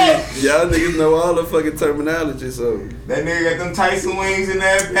bag. Y'all niggas know all the fucking terminology, so that nigga got them Tyson wings in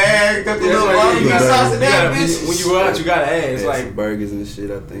that bag. Got the little barbecue sauce in that bitch. When you go out, you gotta ask like burgers and shit.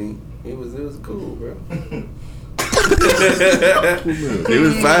 I think. It was cool, bro. It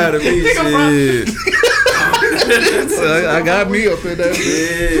was fire to me, shit. So I got me up in that.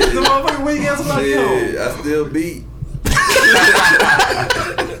 Yeah. The motherfucking weekends about you. I still beat.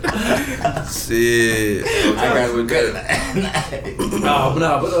 Shit. I got with that.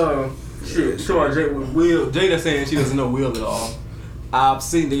 Sure. Jada saying she doesn't know Will at all. I've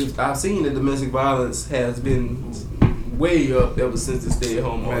seen the domestic violence has been way up ever since the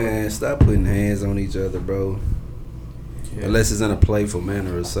stay-at-home order. Man, stop putting hands on each other, bro. Yeah. Unless it's in a playful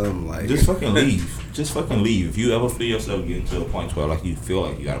manner or something like. Just fucking leave. Just fucking leave. If you ever feel yourself getting to a point where like you feel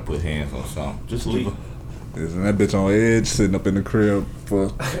like you gotta put hands on something, just leave. Isn't that bitch on edge, sitting up in the crib for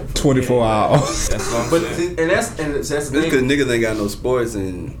 24 hours? That's what I'm saying. That's the thing. Because niggas ain't got no sports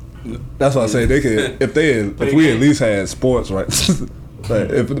and. That's what I say. They could if we at least had sports right.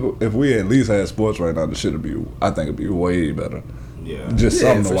 Like if we at least had sports right now, the shit would be. I think it'd be way better. Yeah, just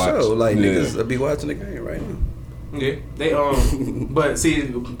something to watch. Sure. Like niggas would be watching the game right now. Yeah, they but see,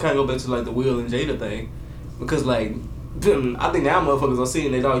 kind of go back to like the Will and Jada thing, because like I think now motherfuckers are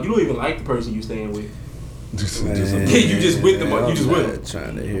seeing that dog. You don't even like the person you staying with. You just with them. You just with them.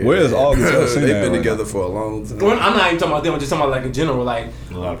 Trying to hear. Where's all this? They've been together for a long time. Well, I'm not even talking about them. I'm just talking about like in general. Like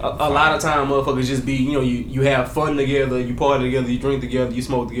a lot of time, motherfuckers just be you have fun together, you party together, you drink together, you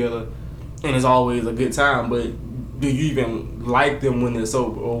smoke together, and it's always a good time. But do you even like them when they're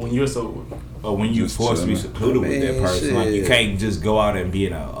sober or when you're sober? Or when you forced to be secluded with that person, shit. Like you can't just go out and be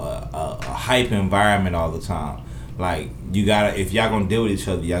in a hype environment all the time. Like you gotta, if y'all gonna deal with each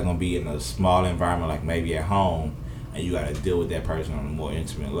other, y'all gonna be in a small environment, like maybe at home, and you gotta deal with that person on a more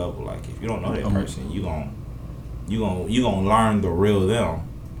intimate level. Like if you don't know that person, you gonna learn the real them.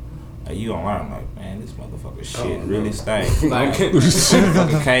 Like you gonna learn like, man, this motherfucker shit really stinks. Like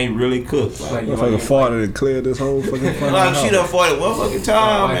motherfucker can't really cook. Like motherfucker farted and cleared this whole fucking front. Like she done farted one fucking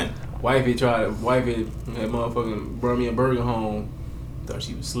time. And Wifey had motherfucking brought me a burger home. Thought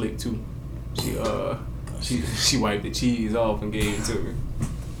she was slick too. She wiped the cheese off and gave it to me.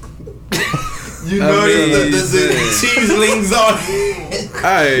 You know the cheeselings on it.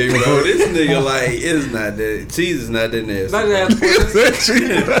 Hey, bro, this nigga like it's not that cheese is not that nasty. Not just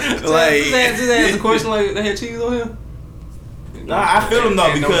ask a question like they had cheese on here. Nah, I feel him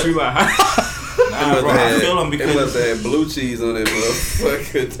though because you like. Nah, bro, I feel him because it must have had blue cheese on that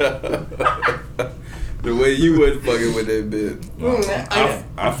motherfucker. The way you wasn't fucking with that bitch.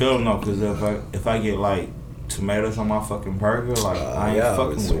 I feel him though because if I get like tomatoes on my fucking burger, like I ain't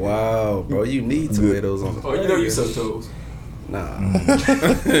fucking with it. Wow, bro, you need tomatoes on the burger. Oh, you know you suck toes. Nah.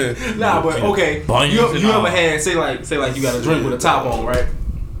 Nah, but okay. You ever had say like you got a drink with a top on, right?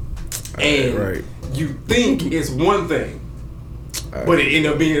 And right. You think it's one thing, but it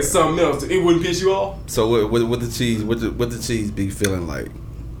ended up being something else. It wouldn't piss you off. So what the cheese? What the cheese be feeling like?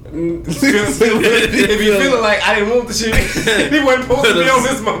 If you feeling like I didn't want the shit, he wasn't supposed to be on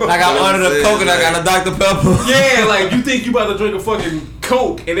this motherfucker. Like I ordered a Coke and I got a Dr. Pepper. Yeah, like you think you about to drink a fucking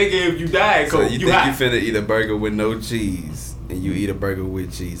Coke and they gave you Diet Coke. So you think you finna eat a burger with no cheese and you eat a burger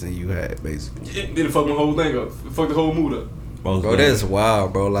with cheese and you had basically. It didn't fuck my whole thing up. Fuck the whole mood up. Bro, that's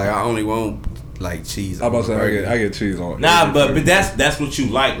wild, bro. Like I only want like cheese. I'm about to say I get cheese on it. Nah, but that's what you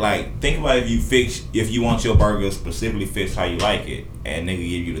like. Like think about if you want your burger specifically fixed how you like it, and nigga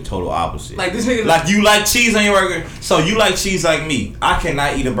give you the total opposite. Like this nigga, like you like cheese on your burger, so you like cheese like me. I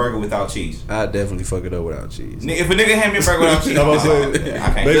cannot eat a burger without cheese. I definitely fuck it up without cheese. If a nigga hand me a burger without cheese, I'm about to say, I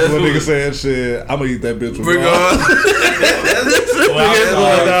can't. Basically, when nigga saying shit, I'm gonna eat that bitch with Bring on.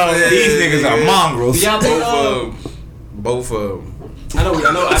 These niggas are mongrels. Both of them. I know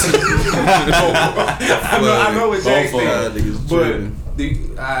what Jack said. But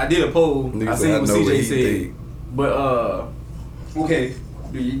I did a poll. I seen what CJ said. But okay,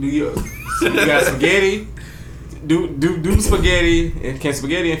 do you got spaghetti? Do spaghetti and can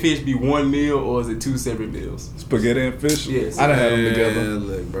spaghetti and fish be one meal or is it two separate meals? Spaghetti and fish? Yes. I done had them together.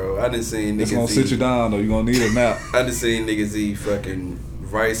 Look, bro, I done seen niggas. It's gonna sit you down though. You gonna need a nap. I done seen niggas eat fucking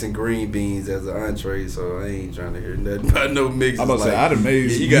rice and green beans as an entree, so I ain't trying to hear nothing about no mixes. I'm about to say I done made.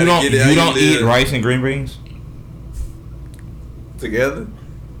 You don't eat rice and green beans together.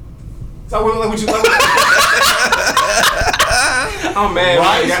 So what you like? I'm mad.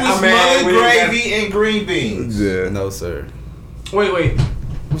 Rice with smothered gravy and green beans. Yeah. No, sir. Wait.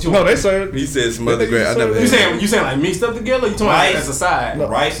 What you no, they served. He said smothered gravy. I never. You saying like mixed up together? You talking about as a side? No.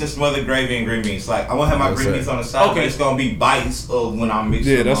 Rice and smothered gravy and green beans. Like I want to have my green beans on the side. Okay, it's gonna be bites of when I'm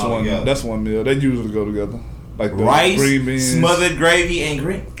mixing. Yeah, that's them all one. together. That's one meal. They usually go together. Like the rice, green beans, smothered gravy, and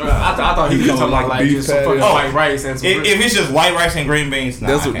green. I thought he was talking about like just some fucking white rice and some. If it's just white rice and green beans,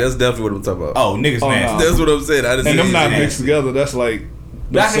 that's definitely what I'm talking about. Oh, niggas nasty. No. That's what I'm saying. And them not mixed together. That's like.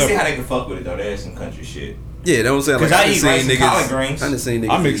 But I can see how they can fuck with it though. There's some country shit. Yeah, that's what I'm saying. Like, I eat rice and collard greens. I done seen niggas.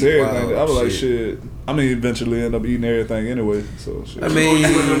 I mix everything. I was like shit. I mean, eventually end up eating everything anyway. So shit. I mean,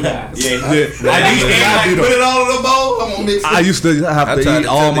 yeah. I put it all in the bowl. I'm gonna mix it. I used to have to eat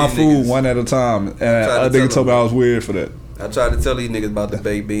all my food one at a time, and a nigga told me I was weird for that. I tried to tell these niggas about the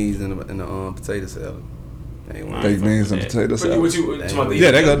baked beans and the potato salad. Baked beans and potato salad.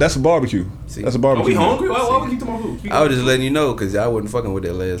 Yeah, that's a barbecue. See? That's a barbecue. Are we hungry? Why would we keep them on food? I was just letting you know because y'all wasn't fucking with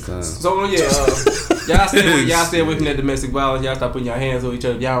that last time. So y'all stay away from that domestic violence. Y'all stop putting your hands on each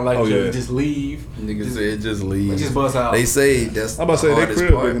other. Y'all don't like each other. Just leave. Niggas said just leave. Just bust out. They say that's the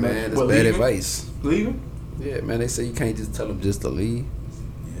hardest part, man. That's bad advice. Leaving? Yeah, man. They say you can't just tell them just to leave.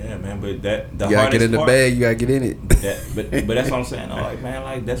 Yeah, man, but the you gotta get in the bag. You gotta get in it. But that's what I'm saying. Though. Like, man,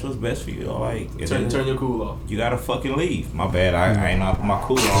 like that's what's best for you. Though. Like, turn your cool off. You gotta fucking leave. My bad. I ain't not put my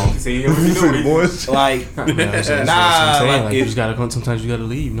cool on. See, what you doing, boys? Like, like you just gotta come. Sometimes you gotta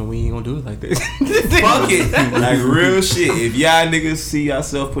leave. No, we ain't gonna do it like this. Fuck it. Like real shit. If y'all niggas see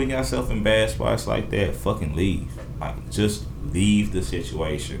yourself putting yourself in bad spots like that, fucking leave. Like, just leave the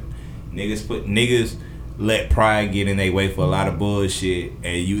situation. Niggas let pride get in their way for a lot of bullshit,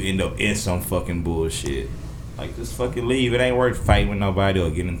 and you end up in some fucking bullshit. Like, just fucking leave. It ain't worth fighting with nobody or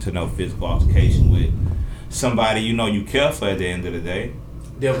getting into no physical altercation with somebody you know you care for at the end of the day.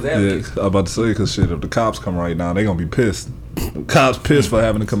 Devil's advocate. Yeah, I'm about to say, because shit, if the cops come right now, they gonna be pissed. The cops pissed for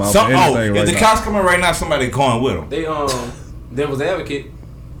having to come out for anything right now. If the cops coming right now, somebody going with them. They, devil's advocate.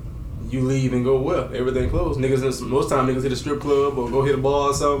 You leave and go well. Everything closed. Niggas, most time niggas hit a strip club or go hit a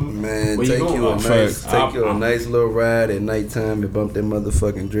bar or something. Man, take you a nice little ride at nighttime and bump that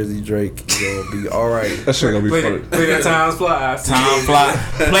motherfucking Drizzy Drake. You'll be alright. That shit gonna be fun. Play that Time Flies.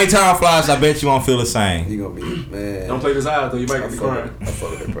 Play Time Flies. I bet you won't feel the same. You gonna be, man. Don't play Desire though. You might be crying. I fuck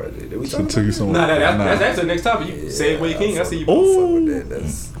with that project. Did we talk about that? That's the next topic. You say Way King. I see you. Fuck with that.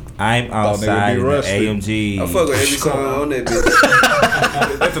 That's. I'm outside in the AMG. I fuck with every song on that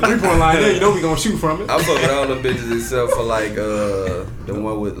bitch. That's a 3-point line there. You know we gonna shoot from it. I fuck with all the bitches except for like the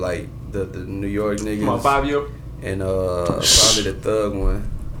one with like the New York niggas. My Fabio. And probably the Thug one.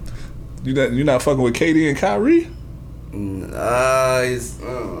 You not fucking with Katie and Kyrie? It's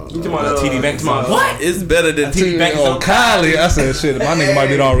TD Banks. What? It's better than TD Banks. Oh, Kylie. I said shit. My nigga might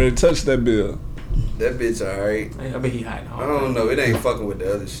be already touched that bill. That bitch alright. I bet he hiding. I don't know. It ain't fucking with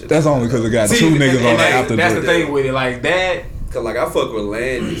the other shit. That's only because it got two niggas on it after. That's the thing with it, like that. Cause like I fuck with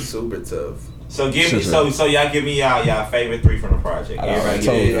Landy, super tough. So give me, so y'all give me y'all favorite 3 from the project. Everybody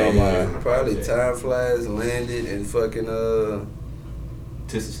told y'all mine. Probably Time Flies, Landed, and fucking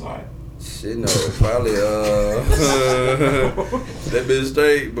Tissa Slide. Shit, no, probably that bitch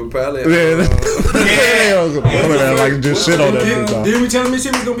straight, but probably like just shit on that bitch. Didn't we tell him this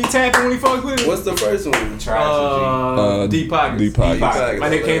shit was gonna be tapping when he fucked with it? What's the first one? Deep Pockets. My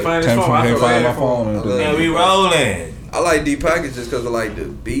nigga can't find his phone. Can't find my phone. And we rolling. I like Deep Pockets just because I like the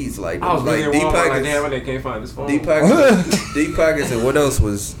beats. Like I was like Deep Pockets. Like, damn, they can't find his phone. Deep Pockets, and what else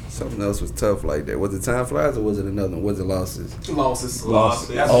was? Something else was tough like that. Was it Time Flies or was it another one? Was it Losses? Losses.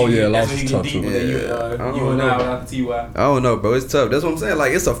 Losses. That's Oh when yeah, that's Losses when tough you too. get deep with you and I without the TY. I don't know, bro. It's tough. That's what I'm saying.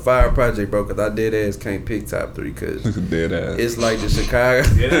 Like, it's a fire project, bro. Cause I dead ass can't pick top 3 cause dead ass. it's like the Chicago.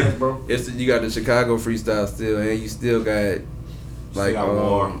 Yeah, bro. You got the Chicago freestyle still, and you still got like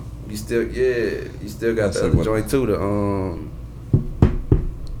you still got the other joint too. The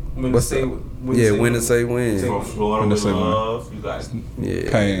When what's say that? when When to Say When. From Florida with Love. You got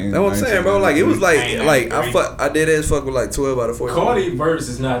Pain. That's what I'm saying, bro. Like, it was Pain, I did ass fuck with like 12 out of 14. Cardi verse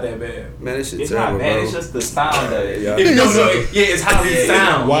is not that bad. Man, that shit it's terrible, not bad. bro. It's just the sound of it. Yeah. It's how he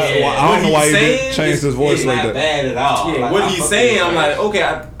sounds. Why, I don't know why he did change his voice It's like not that. bad at all. Yeah, Like, what I he's fuck saying, with I'm it. like, okay,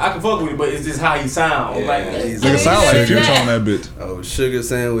 I can fuck with it, but it's just how he sounds. Yeah, Like, Nigga sound like Future on that bitch. Oh, sugar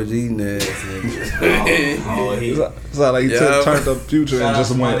sandwich eating ass nigga. It's like he turned up Future Shout and out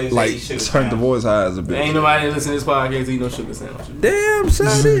just to went somebody like that eat sugar turned the voice high as a bitch. ain't nobody that listen to this podcast eat no sugar sandwich. Damn,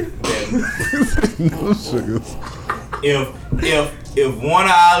 shawty. Sugars. If one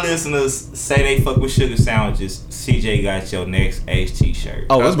of our listeners say they fuck with sugar sandwiches, CJ got your next HT shirt.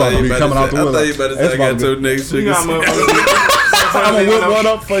 Oh, it's about to be coming out the I window. thought you better say I got two niggas sugar sandwich. I'm gonna whip one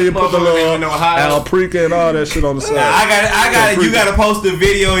up for you. Put the little Alpreca and all that shit on the side. I got it. You gotta post a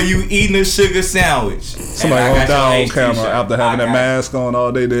video of you eating a sugar sandwich. Somebody on down on camera after having that mask on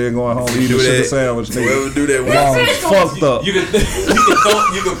all day, then going home eating a sugar sandwich. Whoever do that, fucked up. You can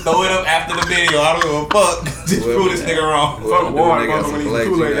throw it up after the video. I don't give a fuck. Just prove this nigga wrong. Fuck water, when he's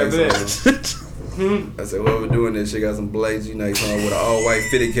Kool-Aid after that. I said, whoever doing this shit got some Black G Nikes on with an all white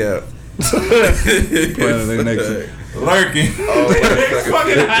fitted cap. Lurking.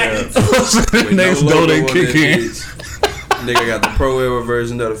 Next door they kick in. Nigga got the Pro Era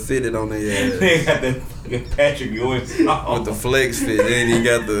version of the fitted on their ass. Nigga got the fucking Patrick Ewing with the flex fit. Then he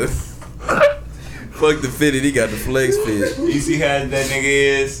got the fuck the fitted. He got the flex fit. You see how that nigga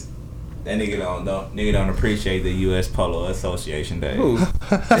is? That nigga don't appreciate the U.S. Polo Association Day. Who?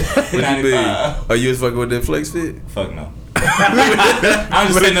 What you mean? Are you fucking with that flex fit? Fuck no. I'm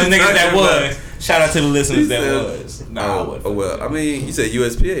just saying the niggas that was. Shout out to the listeners that was. Nah, I wasn't. Oh well, I mean, you said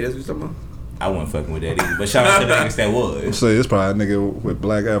USPA. That's what you're talking about. I wasn't fucking with that either. But shout out to the niggas that was. So it's probably a nigga with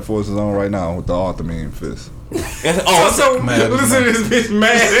black Air Forces on right now with the Arthur fist. Listen to this bitch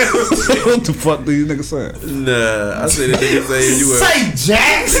mad. What the fuck do you niggas saying? Nah, I see the nigga say if you were. Say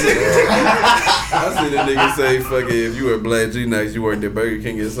Jackson. I see the nigga say fucking if you were Black G Nikes, you worked at Burger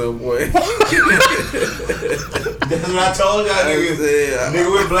King at some point. That's what I told y'all niggas.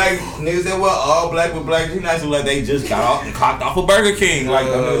 Nigga with black niggas that were all black with Black G Nikes like they just got off and cocked off of Burger King. Like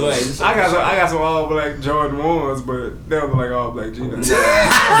I got some all black Jordan 1s, but they don't look like all black G Nikes.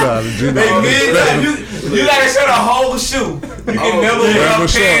 You gotta show the whole shoe. You can never wear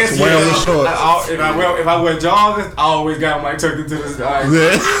pants. Wear with shorts. If I wear joggers, I always got them like tucked into the side.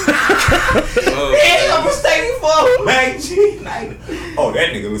 I'm mistaken for Black G Nike. Oh,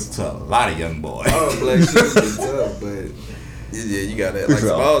 that nigga listen to a lot of young boys. Oh, Black G is tough, but yeah, you got that.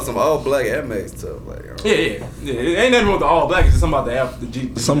 Like some all black Air Max tough. Like yeah. It ain't nothing wrong with the all black. It's just something about the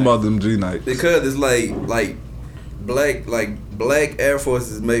G. Something about them G Nikes. Because it's like black Air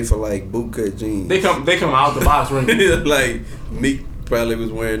Forces made for like bootcut jeans. They come out the box right. Like Meek probably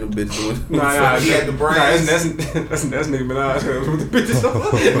was wearing them bitches. Nah, he had the brand. That's Nicki Minaj with the bitches on.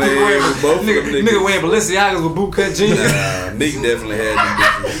 Nigga wearing Balenciagas with bootcut jeans. Nah, Meek definitely had them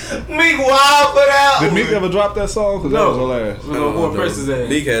bitches. Meek wild for that. Did Meek ever drop that song? Cause that was hilarious. What versus that?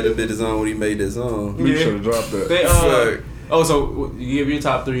 Meek had the bitches on when he made that song. Meek should have dropped that. So you give your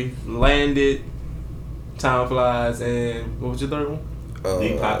top 3: Landed, Time Flies, and what was your third one?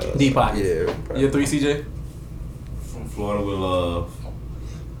 Deep Pockets. Yeah. Your 3, CJ? From Florida with Love.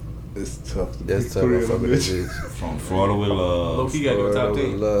 It's tough. That's tough. I fuck with this bitch. From Florida with Love. Low key got your top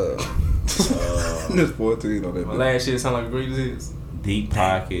 10. There's 14 on that. My last shit sound like a great disease. Deep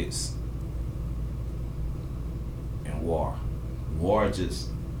Pockets. And War. War just.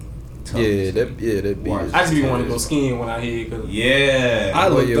 Yeah, that beat. I just be wanting to go skiing when I hear it. Cause I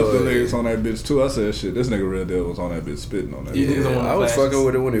looked up the lyrics on that bitch too. I said, shit, this nigga Real Deal was on that bitch spitting on that. I was fucking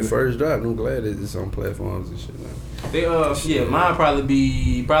with it when it first dropped. I'm glad it's on platforms and shit now. Mine probably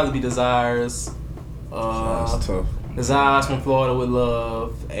be Desires. That's tough. Desires from Florida with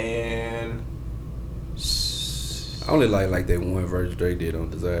Love, and I only like that one verse Drake did on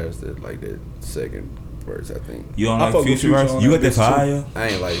Desires, that like that second verse, I think. You don't like Future verse? You got that fire? I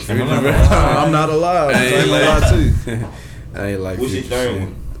ain't like Future. I'm not alive. I ain't lie to you. I ain't like What's your third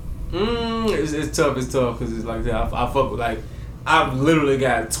one? It's tough because it's like that. I fuck with like I've literally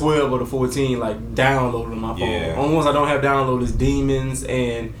got 12 of the 14 like downloaded on my phone. Yeah. Only ones I don't have downloaded is Demons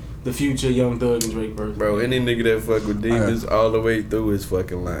and the Future, Young Thug, and Drake verse. Bro, any nigga that fuck with Demons all the way through is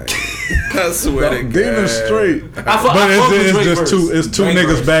fucking lying. I swear to God. Demons straight. But it's two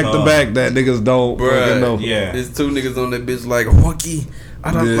niggas back to back that niggas don't fucking know. Yeah. There's two niggas on that bitch like Wonky.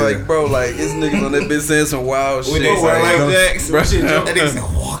 I don't like, bro, like, it's niggas on that bitch saying some wild shit. Like Jacks. Bro, shit, that nigga said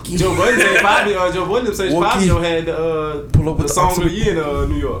Wonky. Joe Budden said Fabio had the song of the year in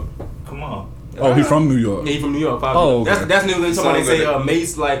New York. Come on. Oh, he from New York. Yeah, he from New York. Fabio. Oh, okay. That's new. Somebody say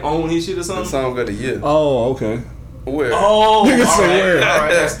Mace like own his shit or The something. song of the year. Oh, okay. Where? Oh, Nigga say where? All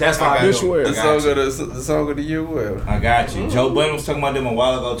right, that's Fabio. Where? The song of the year where? I got you. Joe Budden was talking about them a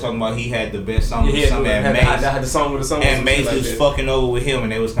while ago, talking about he had the best song with something and Mace. Had the song with the song. And Mace was fucking over with him,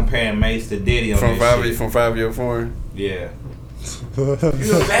 and they was comparing Mace to Diddy on From that shit. From 5 Year Foreign? Yeah.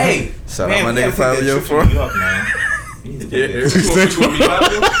 Hey, Shout man, out my we nigga gotta take 5 Year that trip to Foreign. New York, man. You need to take that trip.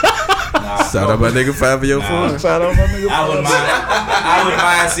 Shout out my nigga 5 Year Foreign. Shout out my nigga. I wouldn't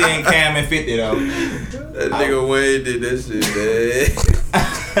mind seeing Cam and 50 though. That nigga Wayne did that shit,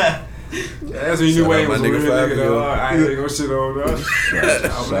 man. That's when you knew Wayne was a real nigga, Fabio. though. I ain't gonna shit on that.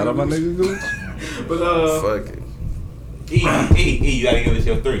 Shout out my nigga Gooch. But Fuck it. E, you gotta give us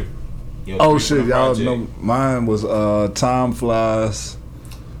your 3. Oh shit, y'all know mine was Time Flies,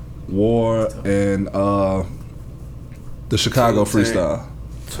 War, and the Chicago Freestyle.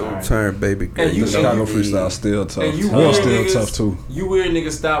 Turn baby girl. And The Chicago Freestyle still tough. And you War weird still niggas, tough too. You weird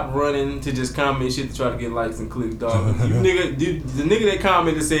niggas stop running to just comment shit to try to get likes and clicks, dog. The nigga that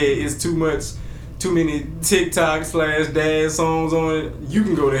commented said it's too many TikTok / dance songs on it. You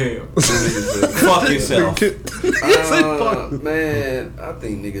can go to hell. Fuck yourself. Man, I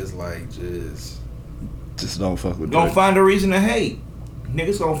think niggas like just don't fuck with Don't Drake. find a reason to hate.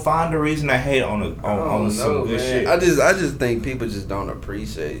 Niggas gonna find a reason to hate on some good shit. I just think people just don't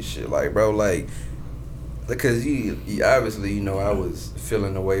appreciate shit. Like, bro, like, because you obviously, you know, I was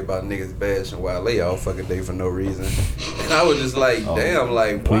feeling the way about niggas bashing Wale all fucking day for no reason. And I was just like, damn,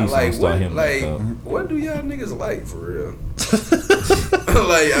 like, what do y'all niggas like for real?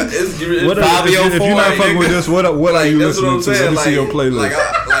 Like, if you're not fucking with this, what are you listening to? Let me see your playlist.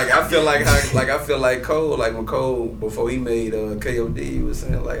 I feel like Cole, like when Cole, before he made KOD, he was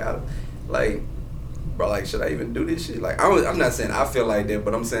saying bro, like, should I even do this shit? Like, I'm not saying I feel like that,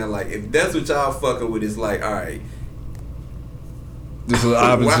 but I'm saying, like, if that's what y'all fucking with, it's like, all right. This is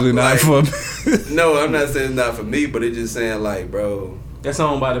obviously not for me. No, I'm not saying it's not for me, but it's just saying, like, bro. That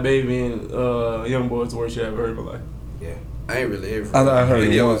song by the Baby and Young Boy is the worst shit I've ever heard in my life. Yeah. I ain't really heard from I heard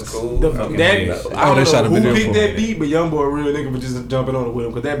it. It was cool. I they don't shot a know video who picked for that beat, but Young Boy a real nigga was just jumping on it with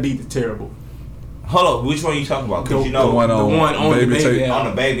him because that beat is terrible. Hold up, which one you talking about? Cause you know the one on the Baby tape. on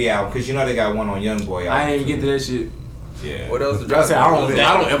the Baby album, because you know they got one on Young Boy album. I ain't even get to that shit. Yeah. What else? I said I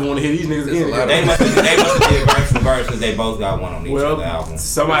don't ever want to hear these niggas again. They must have did verse for verse because they both got one on each other album.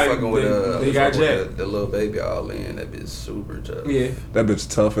 Somebody fucking with they got Jack. The Lil Baby all in. That bitch super tough. Yeah. That bitch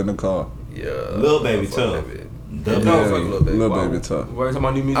tough in the car. Yeah. Lil Baby tough. Lil Baby tough.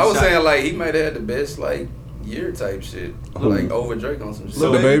 I was saying, like, he might have had the best, like, year type shit. Like, over Drake on some shit.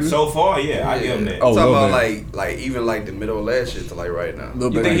 Lil Baby? So far, yeah, I give him that. Oh, talking about, like, even, like, the middle of last shit to, like, right now.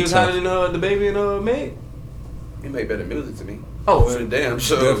 You think he was hotter than the Baby and Meg? He made better music to me. Oh, for damn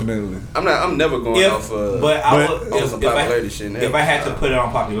sure. Definitely. I'm never going off but popularity shit. If I had to put it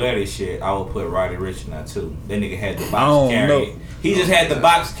on popularity shit, I would put Roddy Ricch in that too. That nigga had the box carrying. He just had the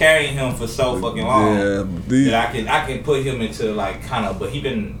box carrying him for so fucking long. That I can put him into like kind of, but he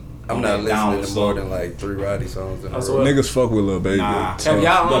been. I'm not listening to more than like 3 Roddy songs in a row. Niggas fuck with Lil Baby. Nah,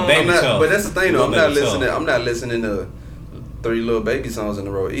 but that's the thing though. I'm not listening to 3 Lil Baby songs in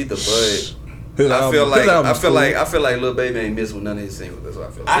a row either. But I feel like Lil Baby ain't missed with none of his singles. That's what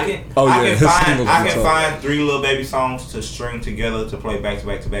I feel like. I can find 3 Lil Baby songs to string together to play back to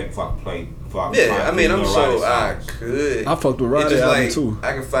back to back before I can play. I mean, I'm sure I could. I fucked with Roddy album too.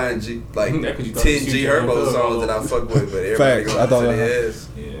 I can find 10 G Herbo songs that I fuck with, but everybody Facts. I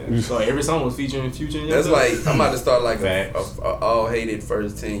thought so every song was featuring Future. And that's like I'm about to start like a all hated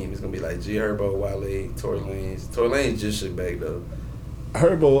first team. It's gonna be like G Herbo, Wale, Tory Lanez. Tory Lanez just shit back though.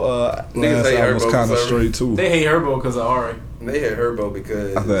 Herbo, last album was kind of straight too. They hate Herbo because of Ari. They hate Herbo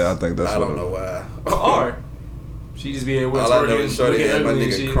because I think that's. I don't know why. Ari. She just be able to. All I know is Shorty had my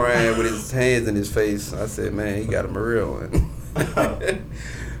nigga crying with his hands in his face. I said, man, he got him a real one.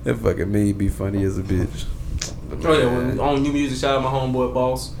 That fucking me be funny as a bitch. On New Music, shout out my homeboy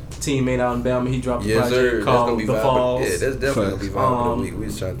Boss. Teammate out in Bama, he dropped a project called The Falls. Yeah, that's definitely gonna be vibe of the week. We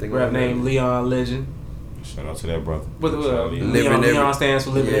was trying to think rap name Leon Legend. Shout out to that brother. Leon stands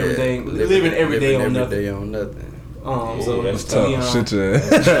for living everything. Living every day on nothing. So that's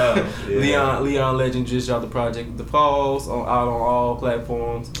tough. Leon Legend just dropped the project The Falls out on all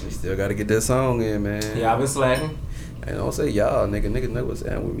platforms. We still gotta get that song in, man. Yeah, I've been slacking. And don't say y'all, nigga know what's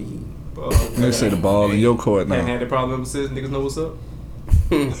down with me. They say the ball in your court now. Can't have the problem ever since niggas know what's up.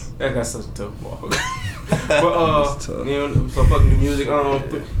 That's such a tough ball. But so fucking new music.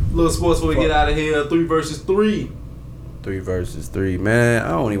 Little sports before we get out of here. 3 versus 3. 3 versus 3, man. I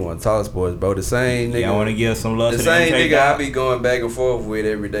don't even want to talk sports, bro. The same nigga. I want to give some love. The to same nigga I be going back and forth with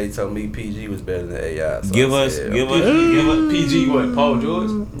every day told me PG was better than AI. So give us PG what? Paul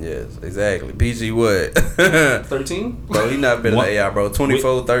George? Yes, exactly. PG what? 13? Bro, he not better than AI, bro.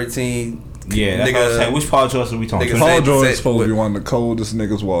 24, 13. Yeah, that's what I'm saying. Which Paul George are we talking about? Paul George is supposed to be one of the coldest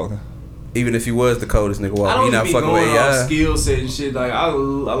niggas walking. Even if he was the coldest nigga walking, he not fucking with AI. I don't be going off skill set and shit. Like a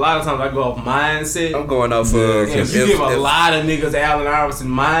lot of times I go off mindset. I'm going off if you give a lot of niggas Allen Iverson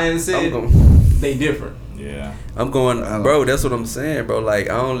mindset, they different. Yeah. I'm going, bro. That's what I'm saying, bro. Like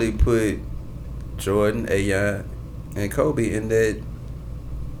I only put Jordan, AI, and Kobe in that.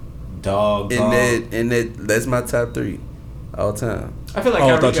 That's my top 3 all time. I feel like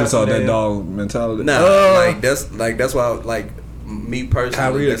I thought you saw that dog mentality. Nah, that's why me personally,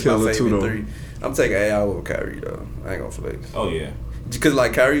 Kyrie that's my favorite too, 3. I'm taking AI over Kyrie though. I ain't gonna flex. Oh yeah. Because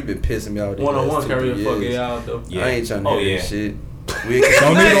like Kyrie been pissing me off. 1-on-1 Kyrie fuck AI out though. Yeah. I ain't trying to hear that shit.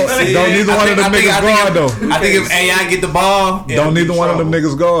 Don't neither one of them niggas guard though. I think if AI get the ball, don't neither one of them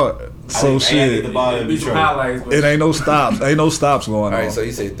niggas guard. So shit. It ain't no stops. Ain't no stops going on. All right, so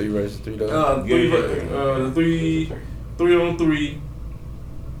you say 3 versus 3 though. 3 on 3.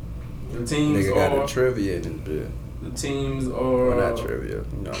 The teams nigga got a trivia in this bit. The teams are not trivia, you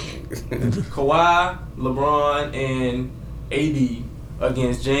know what I mean? Kawhi, LeBron, and AD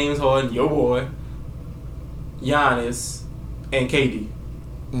against James Harden, your boy, Giannis, and KD.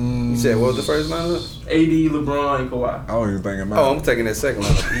 You said what was the first lineup? AD, LeBron, and Kawhi. I don't even think about it. I'm taking that second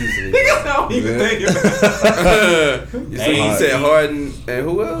lineup easily. I don't even think about it. You said Harden and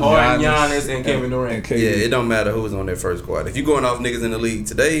who else? Harden, Giannis, and Kevin Durant. Yeah, it don't matter who's on that first squad. If you going off niggas in the league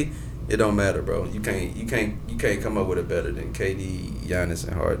today, it don't matter, bro. You can't come up with it better than KD, Giannis,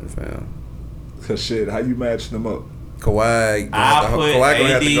 and Harden, fam. Cause shit, how you match them up? Kawhi gonna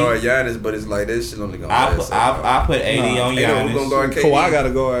have to guard Giannis, but it's like that shit only gonna last. I put AD on Giannis. Who gonna guard KD? Kawhi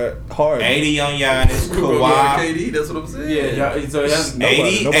gotta guard Harden. AD on Giannis. Kawhi. KD. That's what I'm saying. Yeah, so AD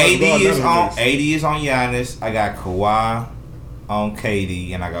is on Giannis. I got Kawhi on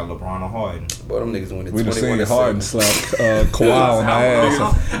KD, and I got LeBron on Harden. Boy, them niggas winning 21-7. We just seen Harden slap Kawhi on the ass.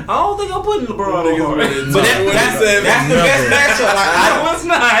 I don't think I'm putting LeBron on Harden. But that's the best matchup. Like, I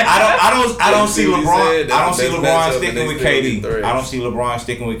don't see LeBron. I don't see LeBron sticking with KD. I don't see LeBron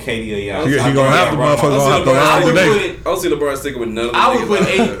sticking with KD or Giannis. He gonna have the motherfucker gonna have to run today. I don't see LeBron sticking with none of them. I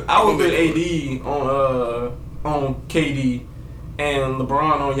would put AD on KD. And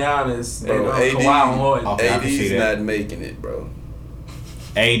LeBron on Giannis, bro, and Kawhi on Harden. Okay, AD's not making it, bro.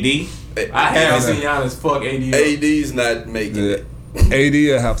 AD? I haven't seen Giannis fuck AD. AD's not making it. AD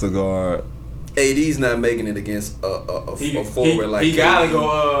will have to guard. AD's not making it against a forward like he gotta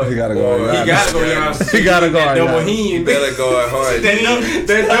go. He gotta go. He gotta go. Giannis. He gotta go. He better guard Harden.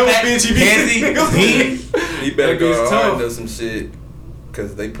 That double bitch he better guard Harden or some shit,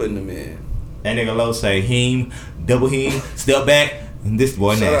 cause they putting him in. That nigga Low say him, double him, step back, and this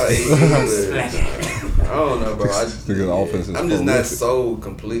boy nasty. I don't know, bro. I'm just not sold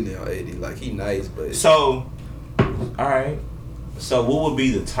completely on AD. Like he nice, but so all right. So what would be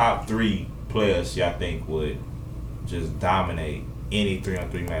the top 3 players y'all think would just dominate any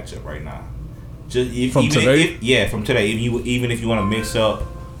 3-on-3 matchup right now? Just from today? From today. Even if you want to mix up.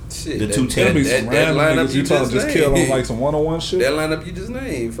 Shit, the 2 teams. That lineup you trying to just kill on like some 1-on-1 shit. That lineup you just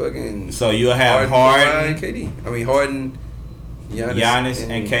named, fucking. So you'll have Harden, KD. I mean Harden, Giannis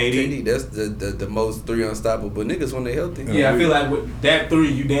and KD. That's the most 3 unstoppable niggas when they healthy. Yeah, I feel like with that 3,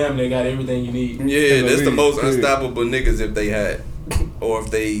 you damn near got everything you need. Yeah, that's the most unstoppable niggas if they had. Or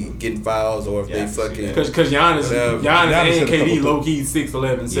if they getting fouls, or if they fucking. Because Giannis and KD low key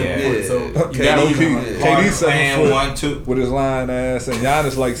 6'11", 7 foot. So you got KD 7 foot with his lying ass, and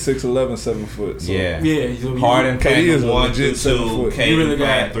Giannis like 6'11", 7 foot. So. Yeah. Harden KD is 1-2. KD really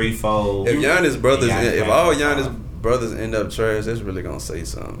got 3-4. If all Giannis brothers end up trash, that's really gonna say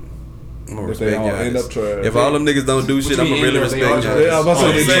something. If they don't end up trash. If all them niggas don't do shit, I'ma really respect Giannis. Yeah, I'm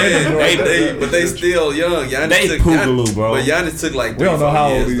about to say but they still young. They Poogaloo, bro. But Giannis took like 3 we don't know how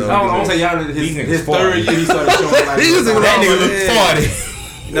old he is. I don't say Giannis his third year he started showing like that nigga look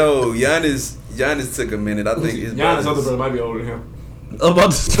 40. No, Giannis took a minute. I think his Giannis' other brother might be older than him. I'm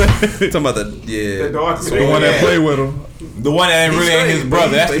about to say. Talking about the one that played with him. The one that really ain't his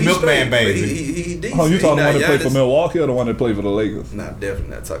brother. That's the Milkman baby. He decent. Oh, you talking the one that played for Milwaukee or the one that played for the Lakers? Nah, definitely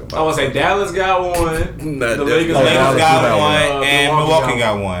not talking about. I would say Dallas got one. The Lakers got one, and Milwaukee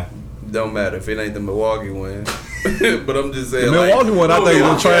got one. Don't matter if it ain't the Milwaukee one. But I'm just saying. The Milwaukee one, I think is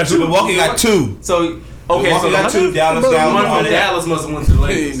a trash. Milwaukee got 2. So. Okay, so got 2. Dallas got one from Dallas must have went to the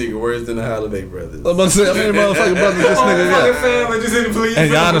Lakers. Nigga worse than the Holiday brothers. I'm about to say, how many motherfucking brothers this nigga got?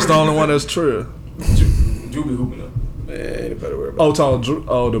 And Giannis the only one that's true. Drew be hooping up. Man, ain't better worry about.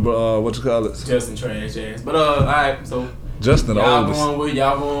 What you call it? Justin trash ass. But alright, so Justin the oldest.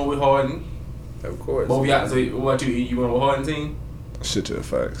 Y'all going with Harden? Of course. Both y'all. So what about you? You going with Harden team? Shit to the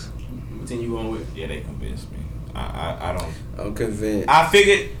facts. What team you going with? Yeah, they convinced me. I don't. I'm convinced.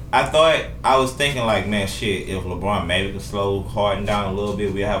 I was thinking like, man, shit, if LeBron maybe could slow Harden down a little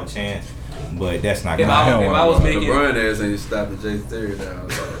bit, we'd have a chance. But that's not gonna happen. If I was making LeBron ass ain't stopping Jason Terry down.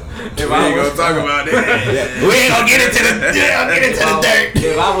 If I ain't gonna talk about that. We ain't gonna get into the dirt.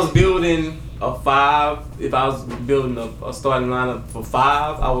 If I was building a 5, if I was building a starting lineup for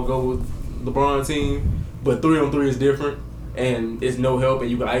 5, I would go with LeBron team. But 3-on-3 is different, and it's no help,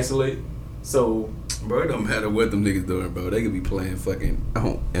 and you can isolate. So. Bro, it don't matter what them niggas doing, bro. They could be playing fucking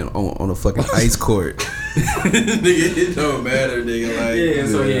on a fucking ice court. Nigga, it don't matter, nigga.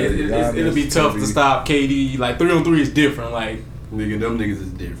 Like, it'll be tough to stop KD. Like 3-on-3 is different. Like nigga, them niggas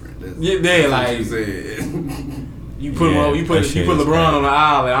is different. You put LeBron on the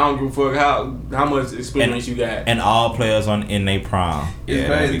island. I don't give a fuck how much experience you got. And all players in their prime. It's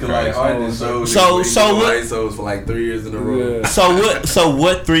crazy because like Harden showed ISOs for like 3 years in a row. Yeah. So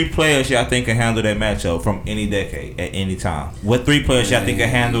what 3 players y'all think can handle that matchup from any decade at any time? What 3 players y'all think can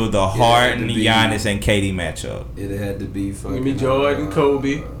handle the Harden, Giannis, and KD matchup? It had to be fucking. Give me Jordan,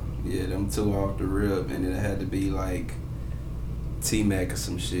 Kobe. Yeah, them 2 off the rip, and it had to be like T-Mac or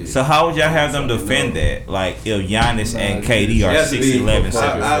some shit. So how would y'all have them defend that? Like if Giannis and KD are 6'11",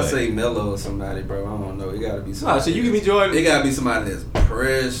 7'. I'd say Melo or somebody, bro. I don't know. It gotta be somebody. So you give me Jordan. It gotta be somebody that's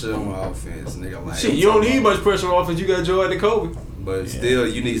pressure on offense, nigga. Like, shit, you don't need much pressure on offense. You got Jordan and Kobe. But still,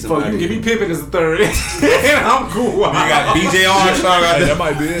 you need somebody. You give me Pippen as a 3rd. I'm cool. You got BJ Armstrong out there. That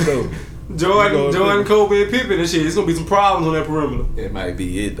might be it though. Jordan, Kobe, and Pippen and shit. It's gonna be some problems on that perimeter. It might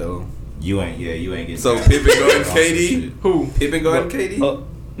be it though. You ain't getting. So Pippen going KD? Who? Pippen going KD?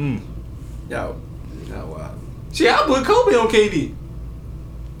 Y'all wild. Shit, I put Kobe on KD.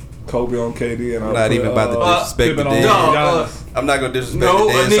 Kobe on KD, and I'm not even about to disrespect the dance. I'm not gonna disrespect the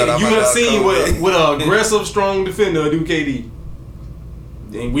dance. No, you have seen what an aggressive, strong defender do KD,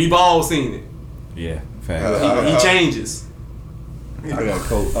 and we've all seen it. Yeah, fact. He changes. I got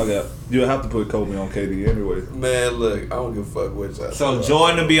Kobe. You'll have to put Kobe on KD anyway. Man, look, I don't give a fuck which side. So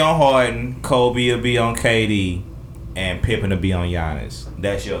Jordan will be on Harden, Kobe will be on KD, and Pippen will be on Giannis.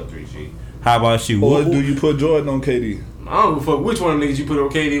 That's your 3G. How about you? Or do you put Jordan on KD? I don't give a fuck which one of them niggas you put on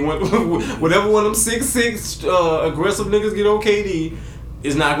KD. Whatever one of them 6'6" aggressive niggas get on KD,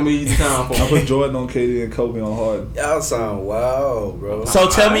 it's not gonna be easy time for him. I put Jordan on KD and Kobe on Harden. Y'all sound wild, bro. So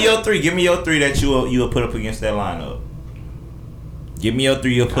tell me your 3. Give me your 3 that you will put up against that lineup. Give me your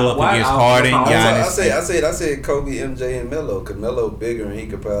 3 you'll pull up against Harden, Giannis. I said Kobe, MJ, and Melo, because Melo bigger and he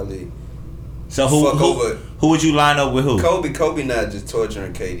could probably. So who would you line up with? Who? Kobe not just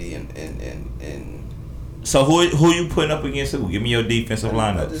torturing KD and. So who you putting up against who? Give me your defensive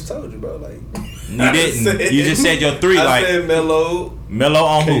lineup. I just told you, bro. Like you didn't. You just said your 3. I said Melo. Melo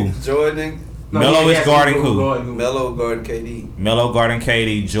on who? Jordan. Melo is guarding who? Melo guarding KD. Melo guarding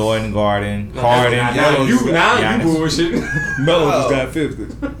KD. Jordan guarding Harden. Now you bullshit. Melo just got 50.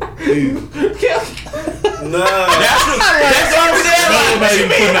 No. That's what I'm saying. Melo not even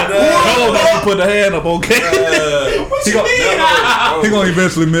put the hand up on KD. What you mean? He gonna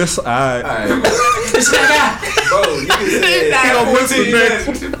eventually miss. All right. Bro, you can say he gonna miss the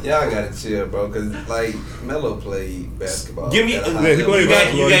next. Y'all gotta chill, bro, because like Melo played basketball. Give me. He played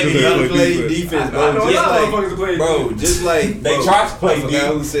basketball. He played defense, bro. Just like they tried to play. I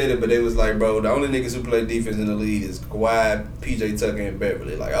forgot who said it, but they was like, bro, the only niggas who play defense in the league is Kawhi, PJ Tucker, and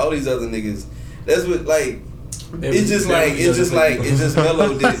Beverly. Like all these other niggas, that's what like. It's just Melo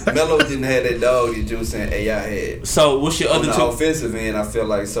didn't have that dog that you was saying AI had. So what's your other 2? On the offensive end, I feel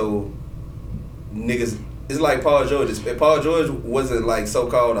like so niggas It's like Paul George. If Paul George wasn't like so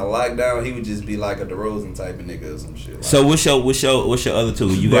called a lockdown, he would just be like a DeRozan type of nigga or some shit. Like, so what's your other two?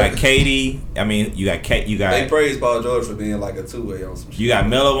 You got KD. I mean, you got They praise Paul George for being like a two-way on some shit. You got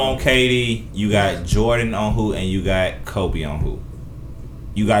Melo on KD. You got Jordan on who, and you got Kobe on who?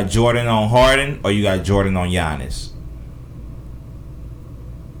 You got Jordan on Harden, or you got Jordan on Giannis?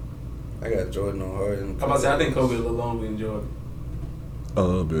 I got Jordan on Harden. I'm about to say, I think Kobe a little longer than Jordan. A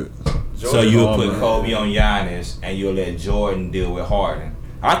little bit. Jordan, so you'll put Kobe on Giannis, and you'll let Jordan deal with Harden.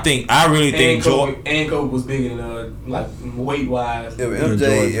 I really think Jordan and Kobe was bigger than like weight wise.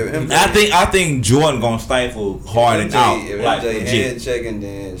 I think Jordan gonna stifle Harden out. If MJ hand checking,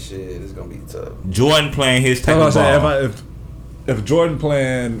 then shit, it's gonna be tough. Jordan playing his type of ball. If Jordan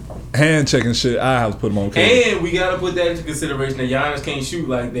playing hand checking shit, I have to put him on Kobe. And we gotta put that into consideration that Giannis can't shoot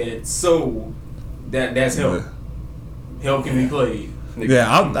like that, so that's help. Help can be played.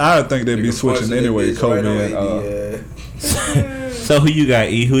 Yeah, I think they'd be switching anyway, Kobe and So who you got,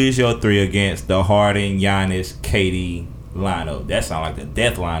 E? Who is your three against the Harden, Giannis, KD lineup? That sound like the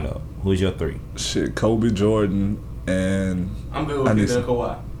death lineup. Who's your three? Shit, Kobe, Jordan, and I'm good with this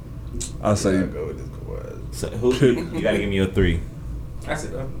Kawhi. I say go with this Kawhi. So who you gotta give me your three? That's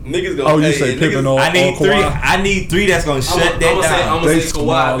it. Niggas gonna you say Pippen on I need on three. Kawhi? I need three that's gonna shut that down. I'm gonna say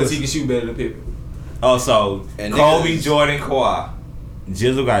Kawhi because he can shoot better than Pippen. Oh, so and Kobe, Jordan, Kawhi.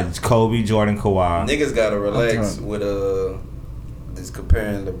 Jizzle got Kobe, Jordan, Kawhi. Niggas gotta relax with this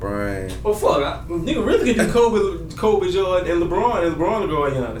comparing LeBron. Oh fuck, nigga really can do Kobe, Jordan, and LeBron will go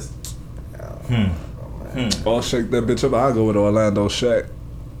on Giannis. I'll shake that bitch up. I'll go with Orlando Shaq.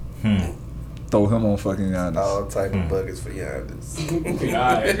 Throw him on fucking Giannis. All type of buckets for Giannis.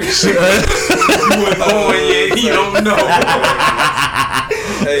 Alright. You wouldn't know it yet. You don't know.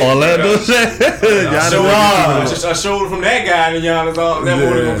 Orlando Shaq. Just a shoulder from that guy and Giannis. That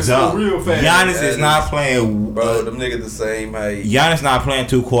boy gonna be so real fast. Giannis is not playing. Bro, them niggas the same height. Giannis not playing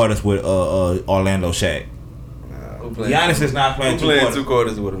 2 quarters with Orlando Shaq. Giannis is not playing 2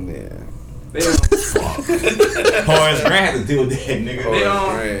 quarters with him then. Horace Grant had to deal with that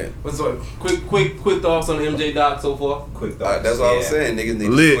nigga. What's up? Quick thoughts on the MJ doc so far? Quick thoughts. That's what I was saying. Niggas need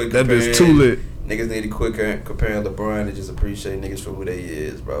lit. to quit that bitch too lit. Niggas need to quit comparing LeBron and just appreciate niggas for who they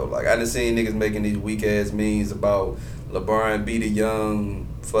is, bro. Like, I done seen niggas making these weak ass memes about LeBron beat a young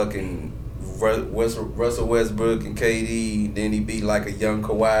fucking Russell Westbrook and KD, then he beat like a young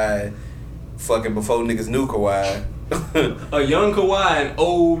Kawhi, fucking before niggas knew Kawhi. A young Kawhi and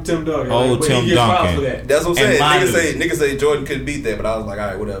old Tim Duncan. Tim Duncan. That's what I'm saying. Niggas say Jordan couldn't beat that, but I was like, all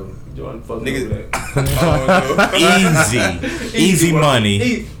right, whatever. Jordan fucked niggas. Easy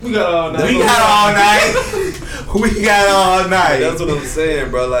money. We got all night. We got all night. That's what I'm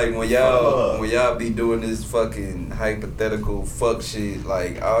saying, bro. Like when y'all be doing this fucking hypothetical fuck shit,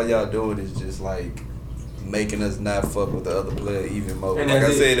 like all y'all doing is just like making us not fuck with the other player even more. And like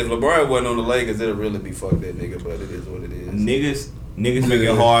I said, if LeBron wasn't on the Lakers, it'll really be fuck that nigga, but it is what it is.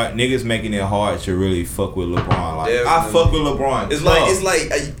 Niggas making it hard to really fuck with LeBron. Like I fuck with LeBron. It's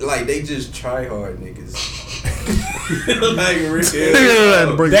like they just try hard niggas. Like real.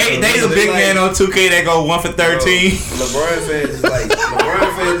 They the big man on 2K that go 1 for 13. LeBron fans is like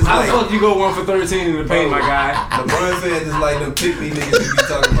how the fuck you go 1 for 13 in the paint, my guy? LeBron fans is like them pick me niggas you be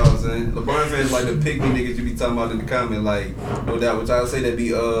talking about, son. LeBron fans like them pick me niggas you be talking about in the comment, like no doubt. Which I say that be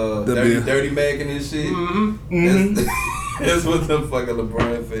dirty Mac and this shit. Mm-hmm. That's what the fucking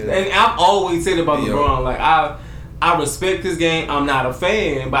LeBron fans. And I've always said about LeBron, like I respect his game. I'm not a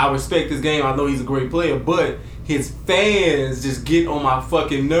fan, but I respect his game. I know he's a great player, but his fans just get on my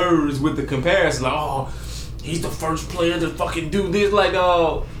fucking nerves with the comparison. Like, oh, he's the first player to fucking do this. Like,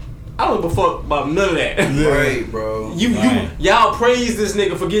 I don't give a fuck about none of that. Right, bro. Y'all praise this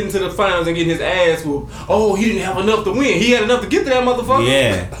nigga for getting to the finals and getting his ass whooped. Oh, he didn't have enough to win. He had enough to get to that motherfucker.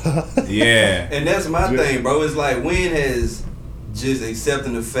 Yeah. And that's my thing, bro. It's like, when has just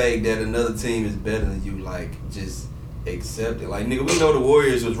accepting the fact that another team is better than you, like, just accept it? Like, nigga, we know the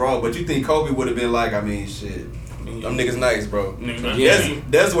Warriors was wrong, but you think Kobe would have been like, I mean, shit. Them niggas nice, bro.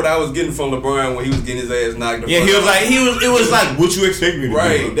 That's what I was getting from LeBron when he was getting his ass knocked. Yeah, it was like what you expect me to do.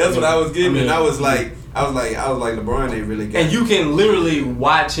 Right, that's what I was getting, and I was like LeBron ain't really got. And you can literally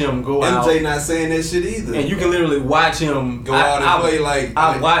watch him go out. MJ not saying that shit either. And you can literally watch him go out and play like.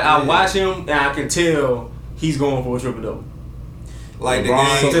 I watch him and I can tell he's going for a triple double. Like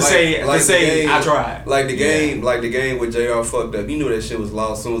LeBron, the game, to say I tried. Like the game with JR fucked up. You knew that shit was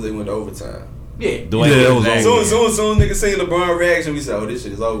lost as soon as they went to overtime. Yeah, it was soon niggas seen LeBron reaction, we said, "Oh, this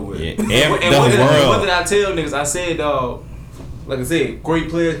shit is over with." Yeah. What did I tell niggas? I said, like I said, great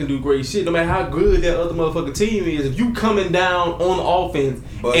players can do great shit. No matter how good that other motherfucking team is, if you coming down on the offense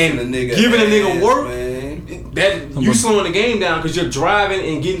and giving a nigga work, man. that you slowing the game down because you're driving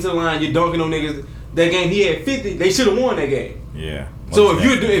and getting to the line, you're dunking on niggas. That game he had 50, they should have won that game. Yeah. So if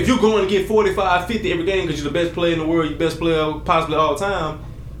you're going to get 45, 50 every game because you're the best player in the world, you're the best player possibly all time,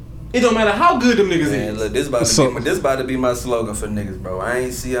 it don't matter how good them niggas is. Look, this about to be my slogan for niggas, bro. I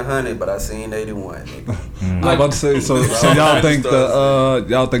ain't see 100, but I seen 81. Nigga. I'm about to say, so y'all think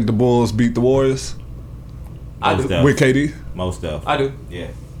the Bulls beat the Warriors? I do. With KD? Most of. I do. Yeah.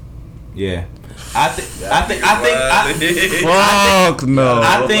 I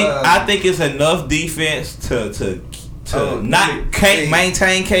think it's enough defense to can't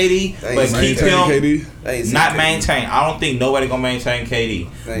maintain KD, but keep him not maintain. I don't think nobody gonna maintain KD,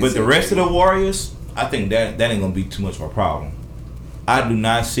 but the rest of the Warriors, I think that ain't gonna be too much of a problem. I do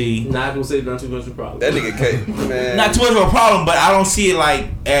not see. Not gonna say not too much of a problem. That nigga KD, man. Not too much of a problem, but I don't see it like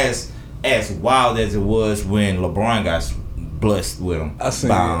as wild as it was when LeBron got blessed with him. I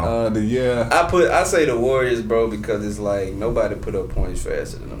seen I say the Warriors, bro, because it's like nobody put up points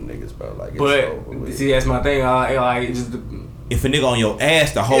faster than them niggas, bro. Like, but see, that's my thing. Like, just if a nigga on your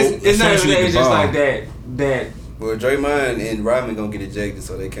ass, the whole it's not even that. It's just like that. Well, Draymond and Rodman gonna get ejected,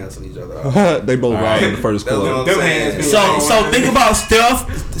 so they cancel each other out. They both right in the first quarter. So think about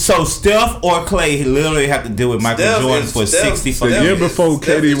Steph. So Steph or Clay literally have to deal with Michael Jordan for 60. The year before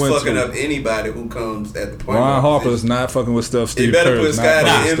KD went fucking up anybody who comes at the point. Ron Harper's not fucking with Steph. Steve better put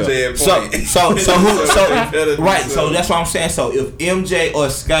Scottie and MJ at point. So that's what I'm saying. So if MJ or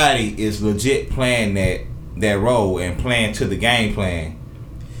Scottie is legit playing that role and playing to the game plan,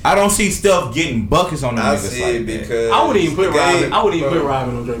 I don't see Steph getting buckets on the niggas like because I wouldn't even put Rodman. I wouldn't even put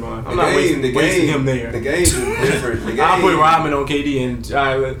Rodman on Draymond. I'm not wasting him there. The game is different. I'll put Rodman on KD and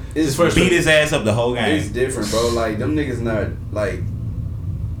beat his ass up the whole game. It's different, bro. Like them niggas not like.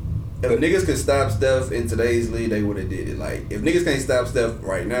 If niggas could stop Steph in today's league, they would have did it. Like if niggas can't stop Steph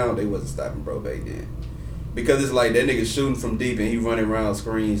right now, they wasn't stopping bro back then. Because it's like that nigga shooting from deep and he running around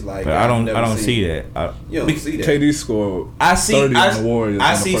screens like. But I don't see that. You don't see that. KD scored 30 on the Warriors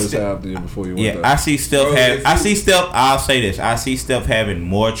in the first half the year before he went there. I see Steph I'll say this. I see Steph having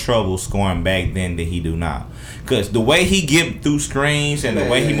more trouble scoring back then than he do now. Cause the way he get through screens and the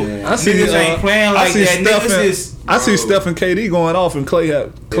way he move, niggas ain't playing like that. I see Steph and KD going off and Clay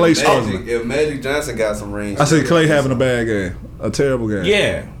struggling. If Magic Johnson got some rings, I see Clay having a bad game, a terrible game.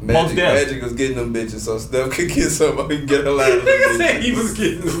 Yeah, Magic was getting them bitches, so Steph could get somebody and get a lot of them bitches. Said he was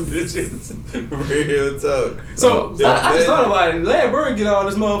getting them bitches. Real talk. So I just thought about it. Larry Bird get all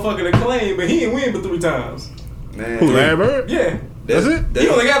this motherfucking acclaim, but he didn't win but 3 times. Man, who, Larry Bird? Yeah. That's it? He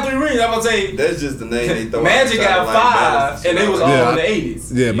only got 3 rings. I'm gonna say that's just the name they throw. Magic got 5, and they was all in the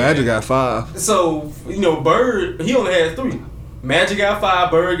 80s. Yeah, Magic got 5. So Bird, he only had 3. Magic got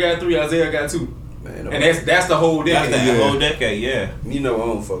 5, Bird got 3, Isaiah got 2. Man, and that's the whole decade. That's the whole decade, yeah. You know I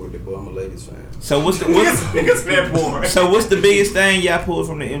don't fuck with it, boy. I'm a Lakers fan. So what's the biggest thing y'all pulled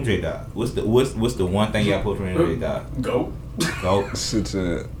from the MJ doc? What's the one thing y'all pulled from the MJ doc? Go. Shit's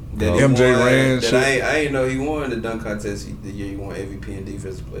that MJ ran shit. I ain't know he won the dunk contest the year he won MVP and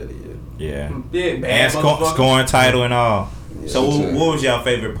defensive player of the year. Yeah, and scoring title and all. Yeah, so what was y'all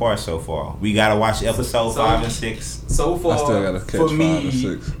favorite part so far? We gotta watch episode 5 and 6. So far, I still gotta catch for me,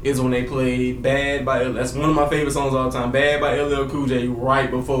 5 and 6. Is when they played "Bad" by. That's one of my favorite songs all the time. "Bad" by LL Cool J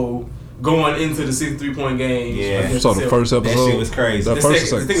right before going into the 63-point game. Yeah. So the first episode, that shit was crazy. I think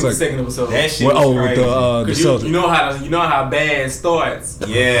it was the second episode. That shit was crazy. With the you know how Bad starts.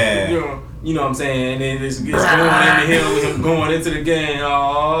 Yeah. You know what I'm saying? And then it's going in the hill with him going into the game. Oh,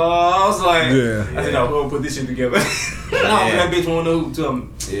 I was like, I said, no, we'll put this shit together. That bitch won the hoop to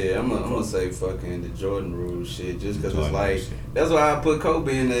him. Yeah, I'm gonna say fucking the Jordan rule shit, just because it's like that's why I put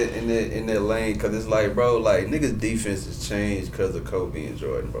Kobe in that lane, because it's like, bro, like niggas' defense has changed because of Kobe and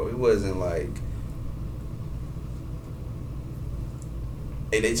Jordan, bro. It wasn't like.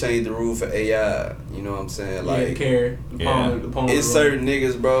 Hey, they changed the rule for AI. You know what I'm saying? Like, care. It's certain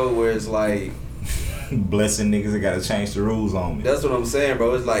niggas, bro, where it's like blessing niggas that gotta change the rules on me. That's what I'm saying,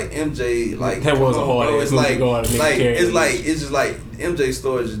 bro. It's like MJ, like that wasn't hard. Bro. It's it's just like MJ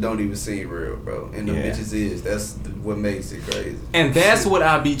stories just don't even seem real, bro. And the bitches is that's what makes it crazy. And that's what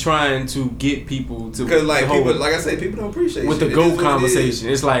I be trying to get people to. Because like people, like I say, people don't appreciate with shit. The GOAT conversation.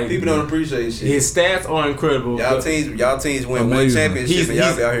 It's like people don't appreciate shit. His stats are incredible. Y'all teams win one championship and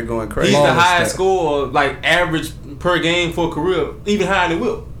y'all be out here going crazy. He's the highest score, like average per game for a career, even higher than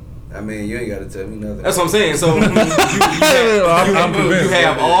Wilt. I mean, you ain't got to tell me nothing. That's what I'm saying. So you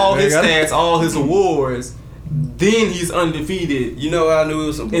have all his stats, all his awards. Then he's undefeated. You know how I knew it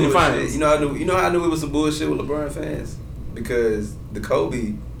was some bullshit. In the finals. You know how I knew it was some bullshit with LeBron fans, because the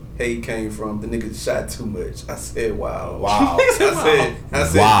Kobe hate came from. The nigga shot too much. I said, wow. I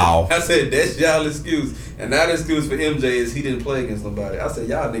said, that's y'all excuse. And now the excuse for MJ is he didn't play against nobody. I said,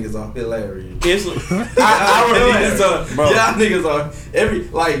 y'all niggas are hilarious. Y'all niggas are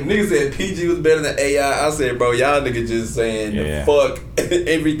niggas said PG was better than AI. I said, bro, y'all niggas just saying fuck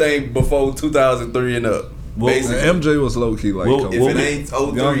everything before 2003 and up. MJ was low key like if it ain't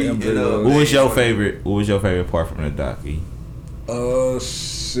 03 and up. What was your favorite part from the docu?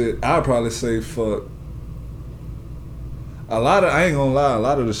 Shit, I'd probably say fuck. I ain't gonna lie, a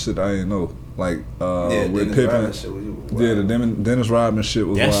lot of the shit I ain't know. Like, with Pippen. The Dennis Rodman shit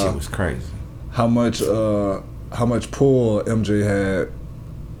was wild. That shit was crazy. How much pull MJ had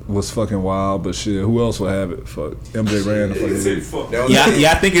was fucking wild, but shit, who else would have it? Fuck, MJ ran the fucking league.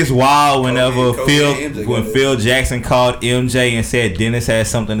 I think it's wild whenever Phil Jackson called MJ and said Dennis had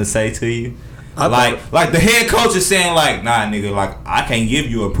something to say to you. Like the head coach is saying like, nah, nigga, like I can't give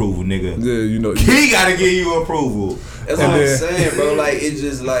you approval, nigga. Yeah, you know, he gotta give you approval. That's what I'm saying, bro. Like it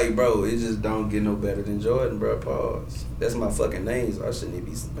just don't get no better than Jordan, bro. Pause. That's my fucking name, so I shouldn't even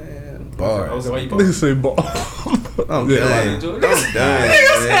be bars. Why you nigga say bar. I'm done.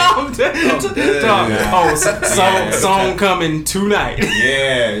 Song coming tonight.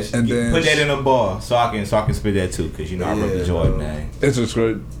 Yeah, and then put that in a bar so I can spit that too, cause you know I rep the Jordan name. It's just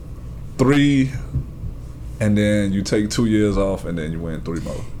great. 3, and then you take 2 years off, and then you win 3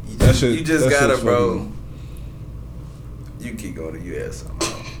 more. That shit. You just gotta, bro. You keep going to US somehow.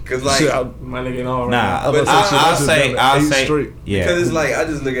 Cause like my nigga all right. Nah, but I'll say straight. Yeah. Because it's like I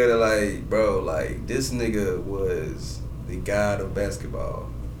just look at it like, bro, like this nigga was the god of basketball.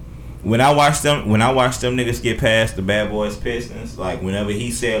 When I watched them niggas get past the Bad Boys Pistons, like whenever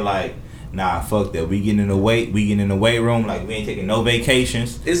he said like, nah, fuck that, we getting in the weight room, like we ain't taking no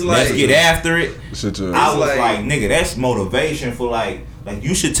vacations. It's like, let's get after it. I was like, nigga, that's motivation for like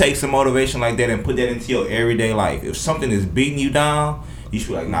you should take some motivation like that and put that into your everyday life. If something is beating you down, you should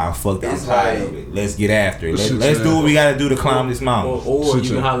be like, nah, fuck that, I'm tired of it. Let's get after it. Let's do what we gotta do to climb this mountain. Or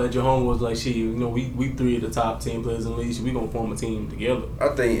you can holler at your homeboys like, shit, you know, we 3 of the top 10 players in the league. We gonna form a team together. I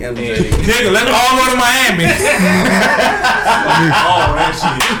think MJ. Nigga, let's all go to Miami. All right,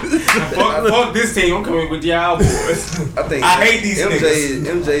 shit. Fuck this team. I'm coming with y'all boys. I hate these niggas.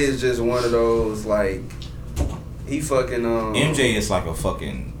 MJ is just one of those like. He fucking MJ is like a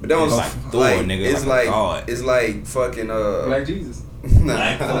fucking. But that was like Thor, nigga. It's like God. It's like fucking Black Jesus.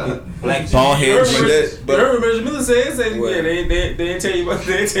 Black ball head. But Reggie Miller said they tell you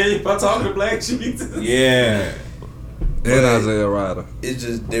about talking to Black Jesus. Yeah. And Isaiah Ryder. It's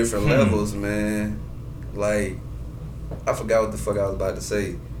just different levels, man. Like I forgot what the fuck I was about to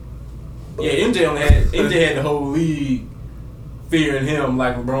say. But yeah, MJ had the whole league fearing him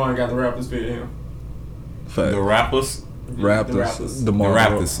like LeBron got the Raptors fearing him. Fact. The Raptors. The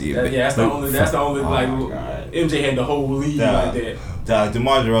Raptors. Yeah, that's the only like MJ had the whole league like that.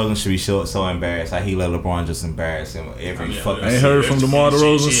 DeMar DeRozan should be so embarrassed. Like he let LeBron just embarrass him every fucking. I ain't heard from DeMar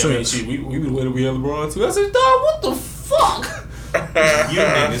DeRozan since. We been winning. We had LeBron too. I said, dog, what the fuck? You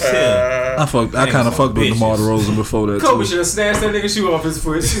niggas here. I kind of fucked with DeMar DeRozan before that. Kobe should have snatched that nigga shoe off his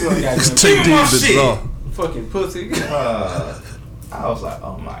foot. Take these bitches off. Fucking pussy. I was like,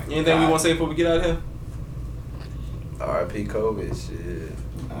 oh my. Anything we want to say before we get out of here? R.I.P. Kobe, shit.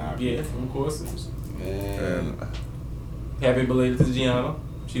 Yeah, of course. Man. Happy belated to Gianna.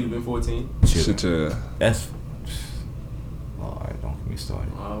 She would have been 14. Shit, yeah. That's. Alright, don't get me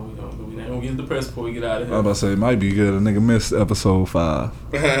started. We not gonna get depressed before we get out of here. I was about to say, it might be good. A nigga missed episode 5.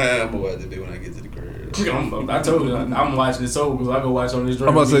 I'm gonna watch it when I get to the crib. I told you, I'm watching it so because I go watch on this drink.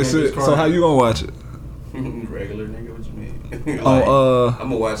 I'm about to say, so how you gonna watch it? Regular nigga, what you mean? I'm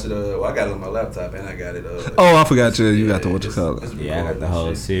gonna watch it. I got it on my laptop and I got it. I forgot you. You got the what you call it? Yeah, I got the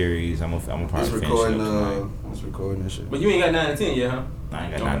whole series. I'm probably finish it. It's recording this shit. But you ain't got 9 and 10 yet, huh? I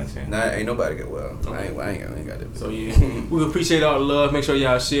ain't got 9 and 10. Nah, ain't nobody got I ain't got it. So yeah, we appreciate all the love. Make sure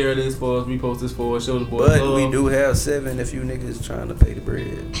y'all share this for us, repost this for us, show the boys love. But we do have 7 if you niggas trying to pay the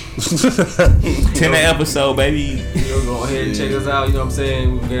bread. 10 episode, baby. You'll go ahead and check us out. You know what I'm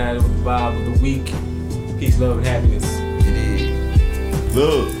saying? We're gonna have the vibe of the week. Peace, love, and happiness. It is.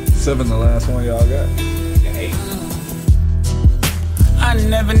 Look. 7 the last one y'all got. 8. I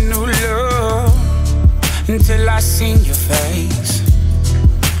never knew love until I seen your face.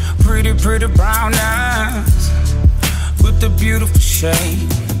 Pretty, pretty brown eyes with the beautiful shade.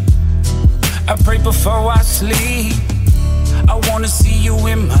 I pray before I sleep. I wanna see you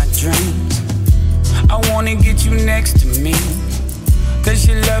in my dreams. I wanna get you next to me. 'Cause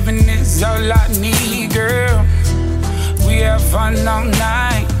your loving is all I need, girl. We have fun all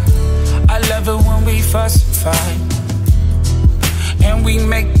night. I love it when we fuss and fight. and we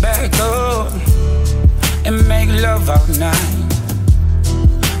make back up and make love all night.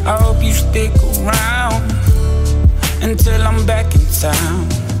 I hope you stick around until I'm back in town.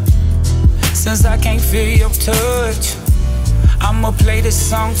 Since I can't feel your touch, I'ma play this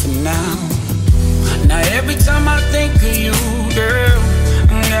song for now. Now every time I think of you, girl,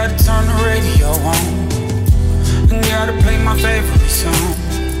 I gotta turn the radio on. I gotta play my favorite song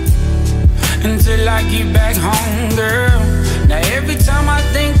until I get back home, girl. Now every time I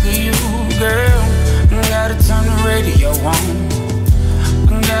think of you, girl, I gotta turn the radio on.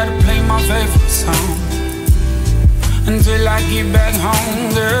 I gotta play my favorite song until I get back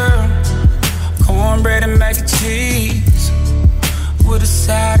home, girl. Cornbread and mac and cheese with a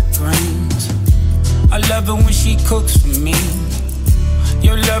side of greens. I love it when she cooks for me.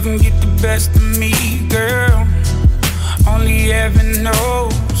 Your loving get the best of me, girl. Only heaven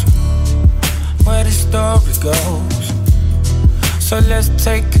knows where the story goes. So let's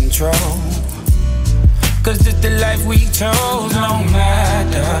take control, 'cause it's the life we chose. No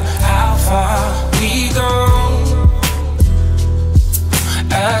matter how far we go,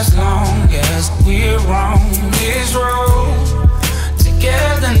 as long as we're on this road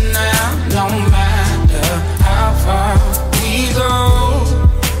together now. No matter how far we go,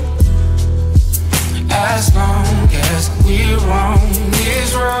 as long as we're on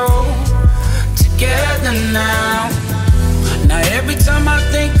this road together now. Now every time I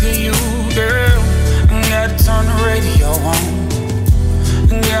think of you, girl, I gotta turn the radio on.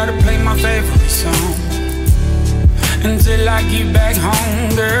 I gotta play my favorite song until I get back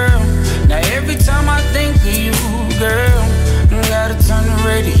home, girl. Now every time I think of you, girl, I gotta turn the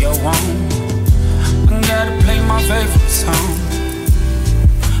radio on. I gotta play my favorite song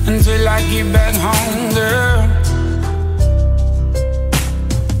until I get back home, girl.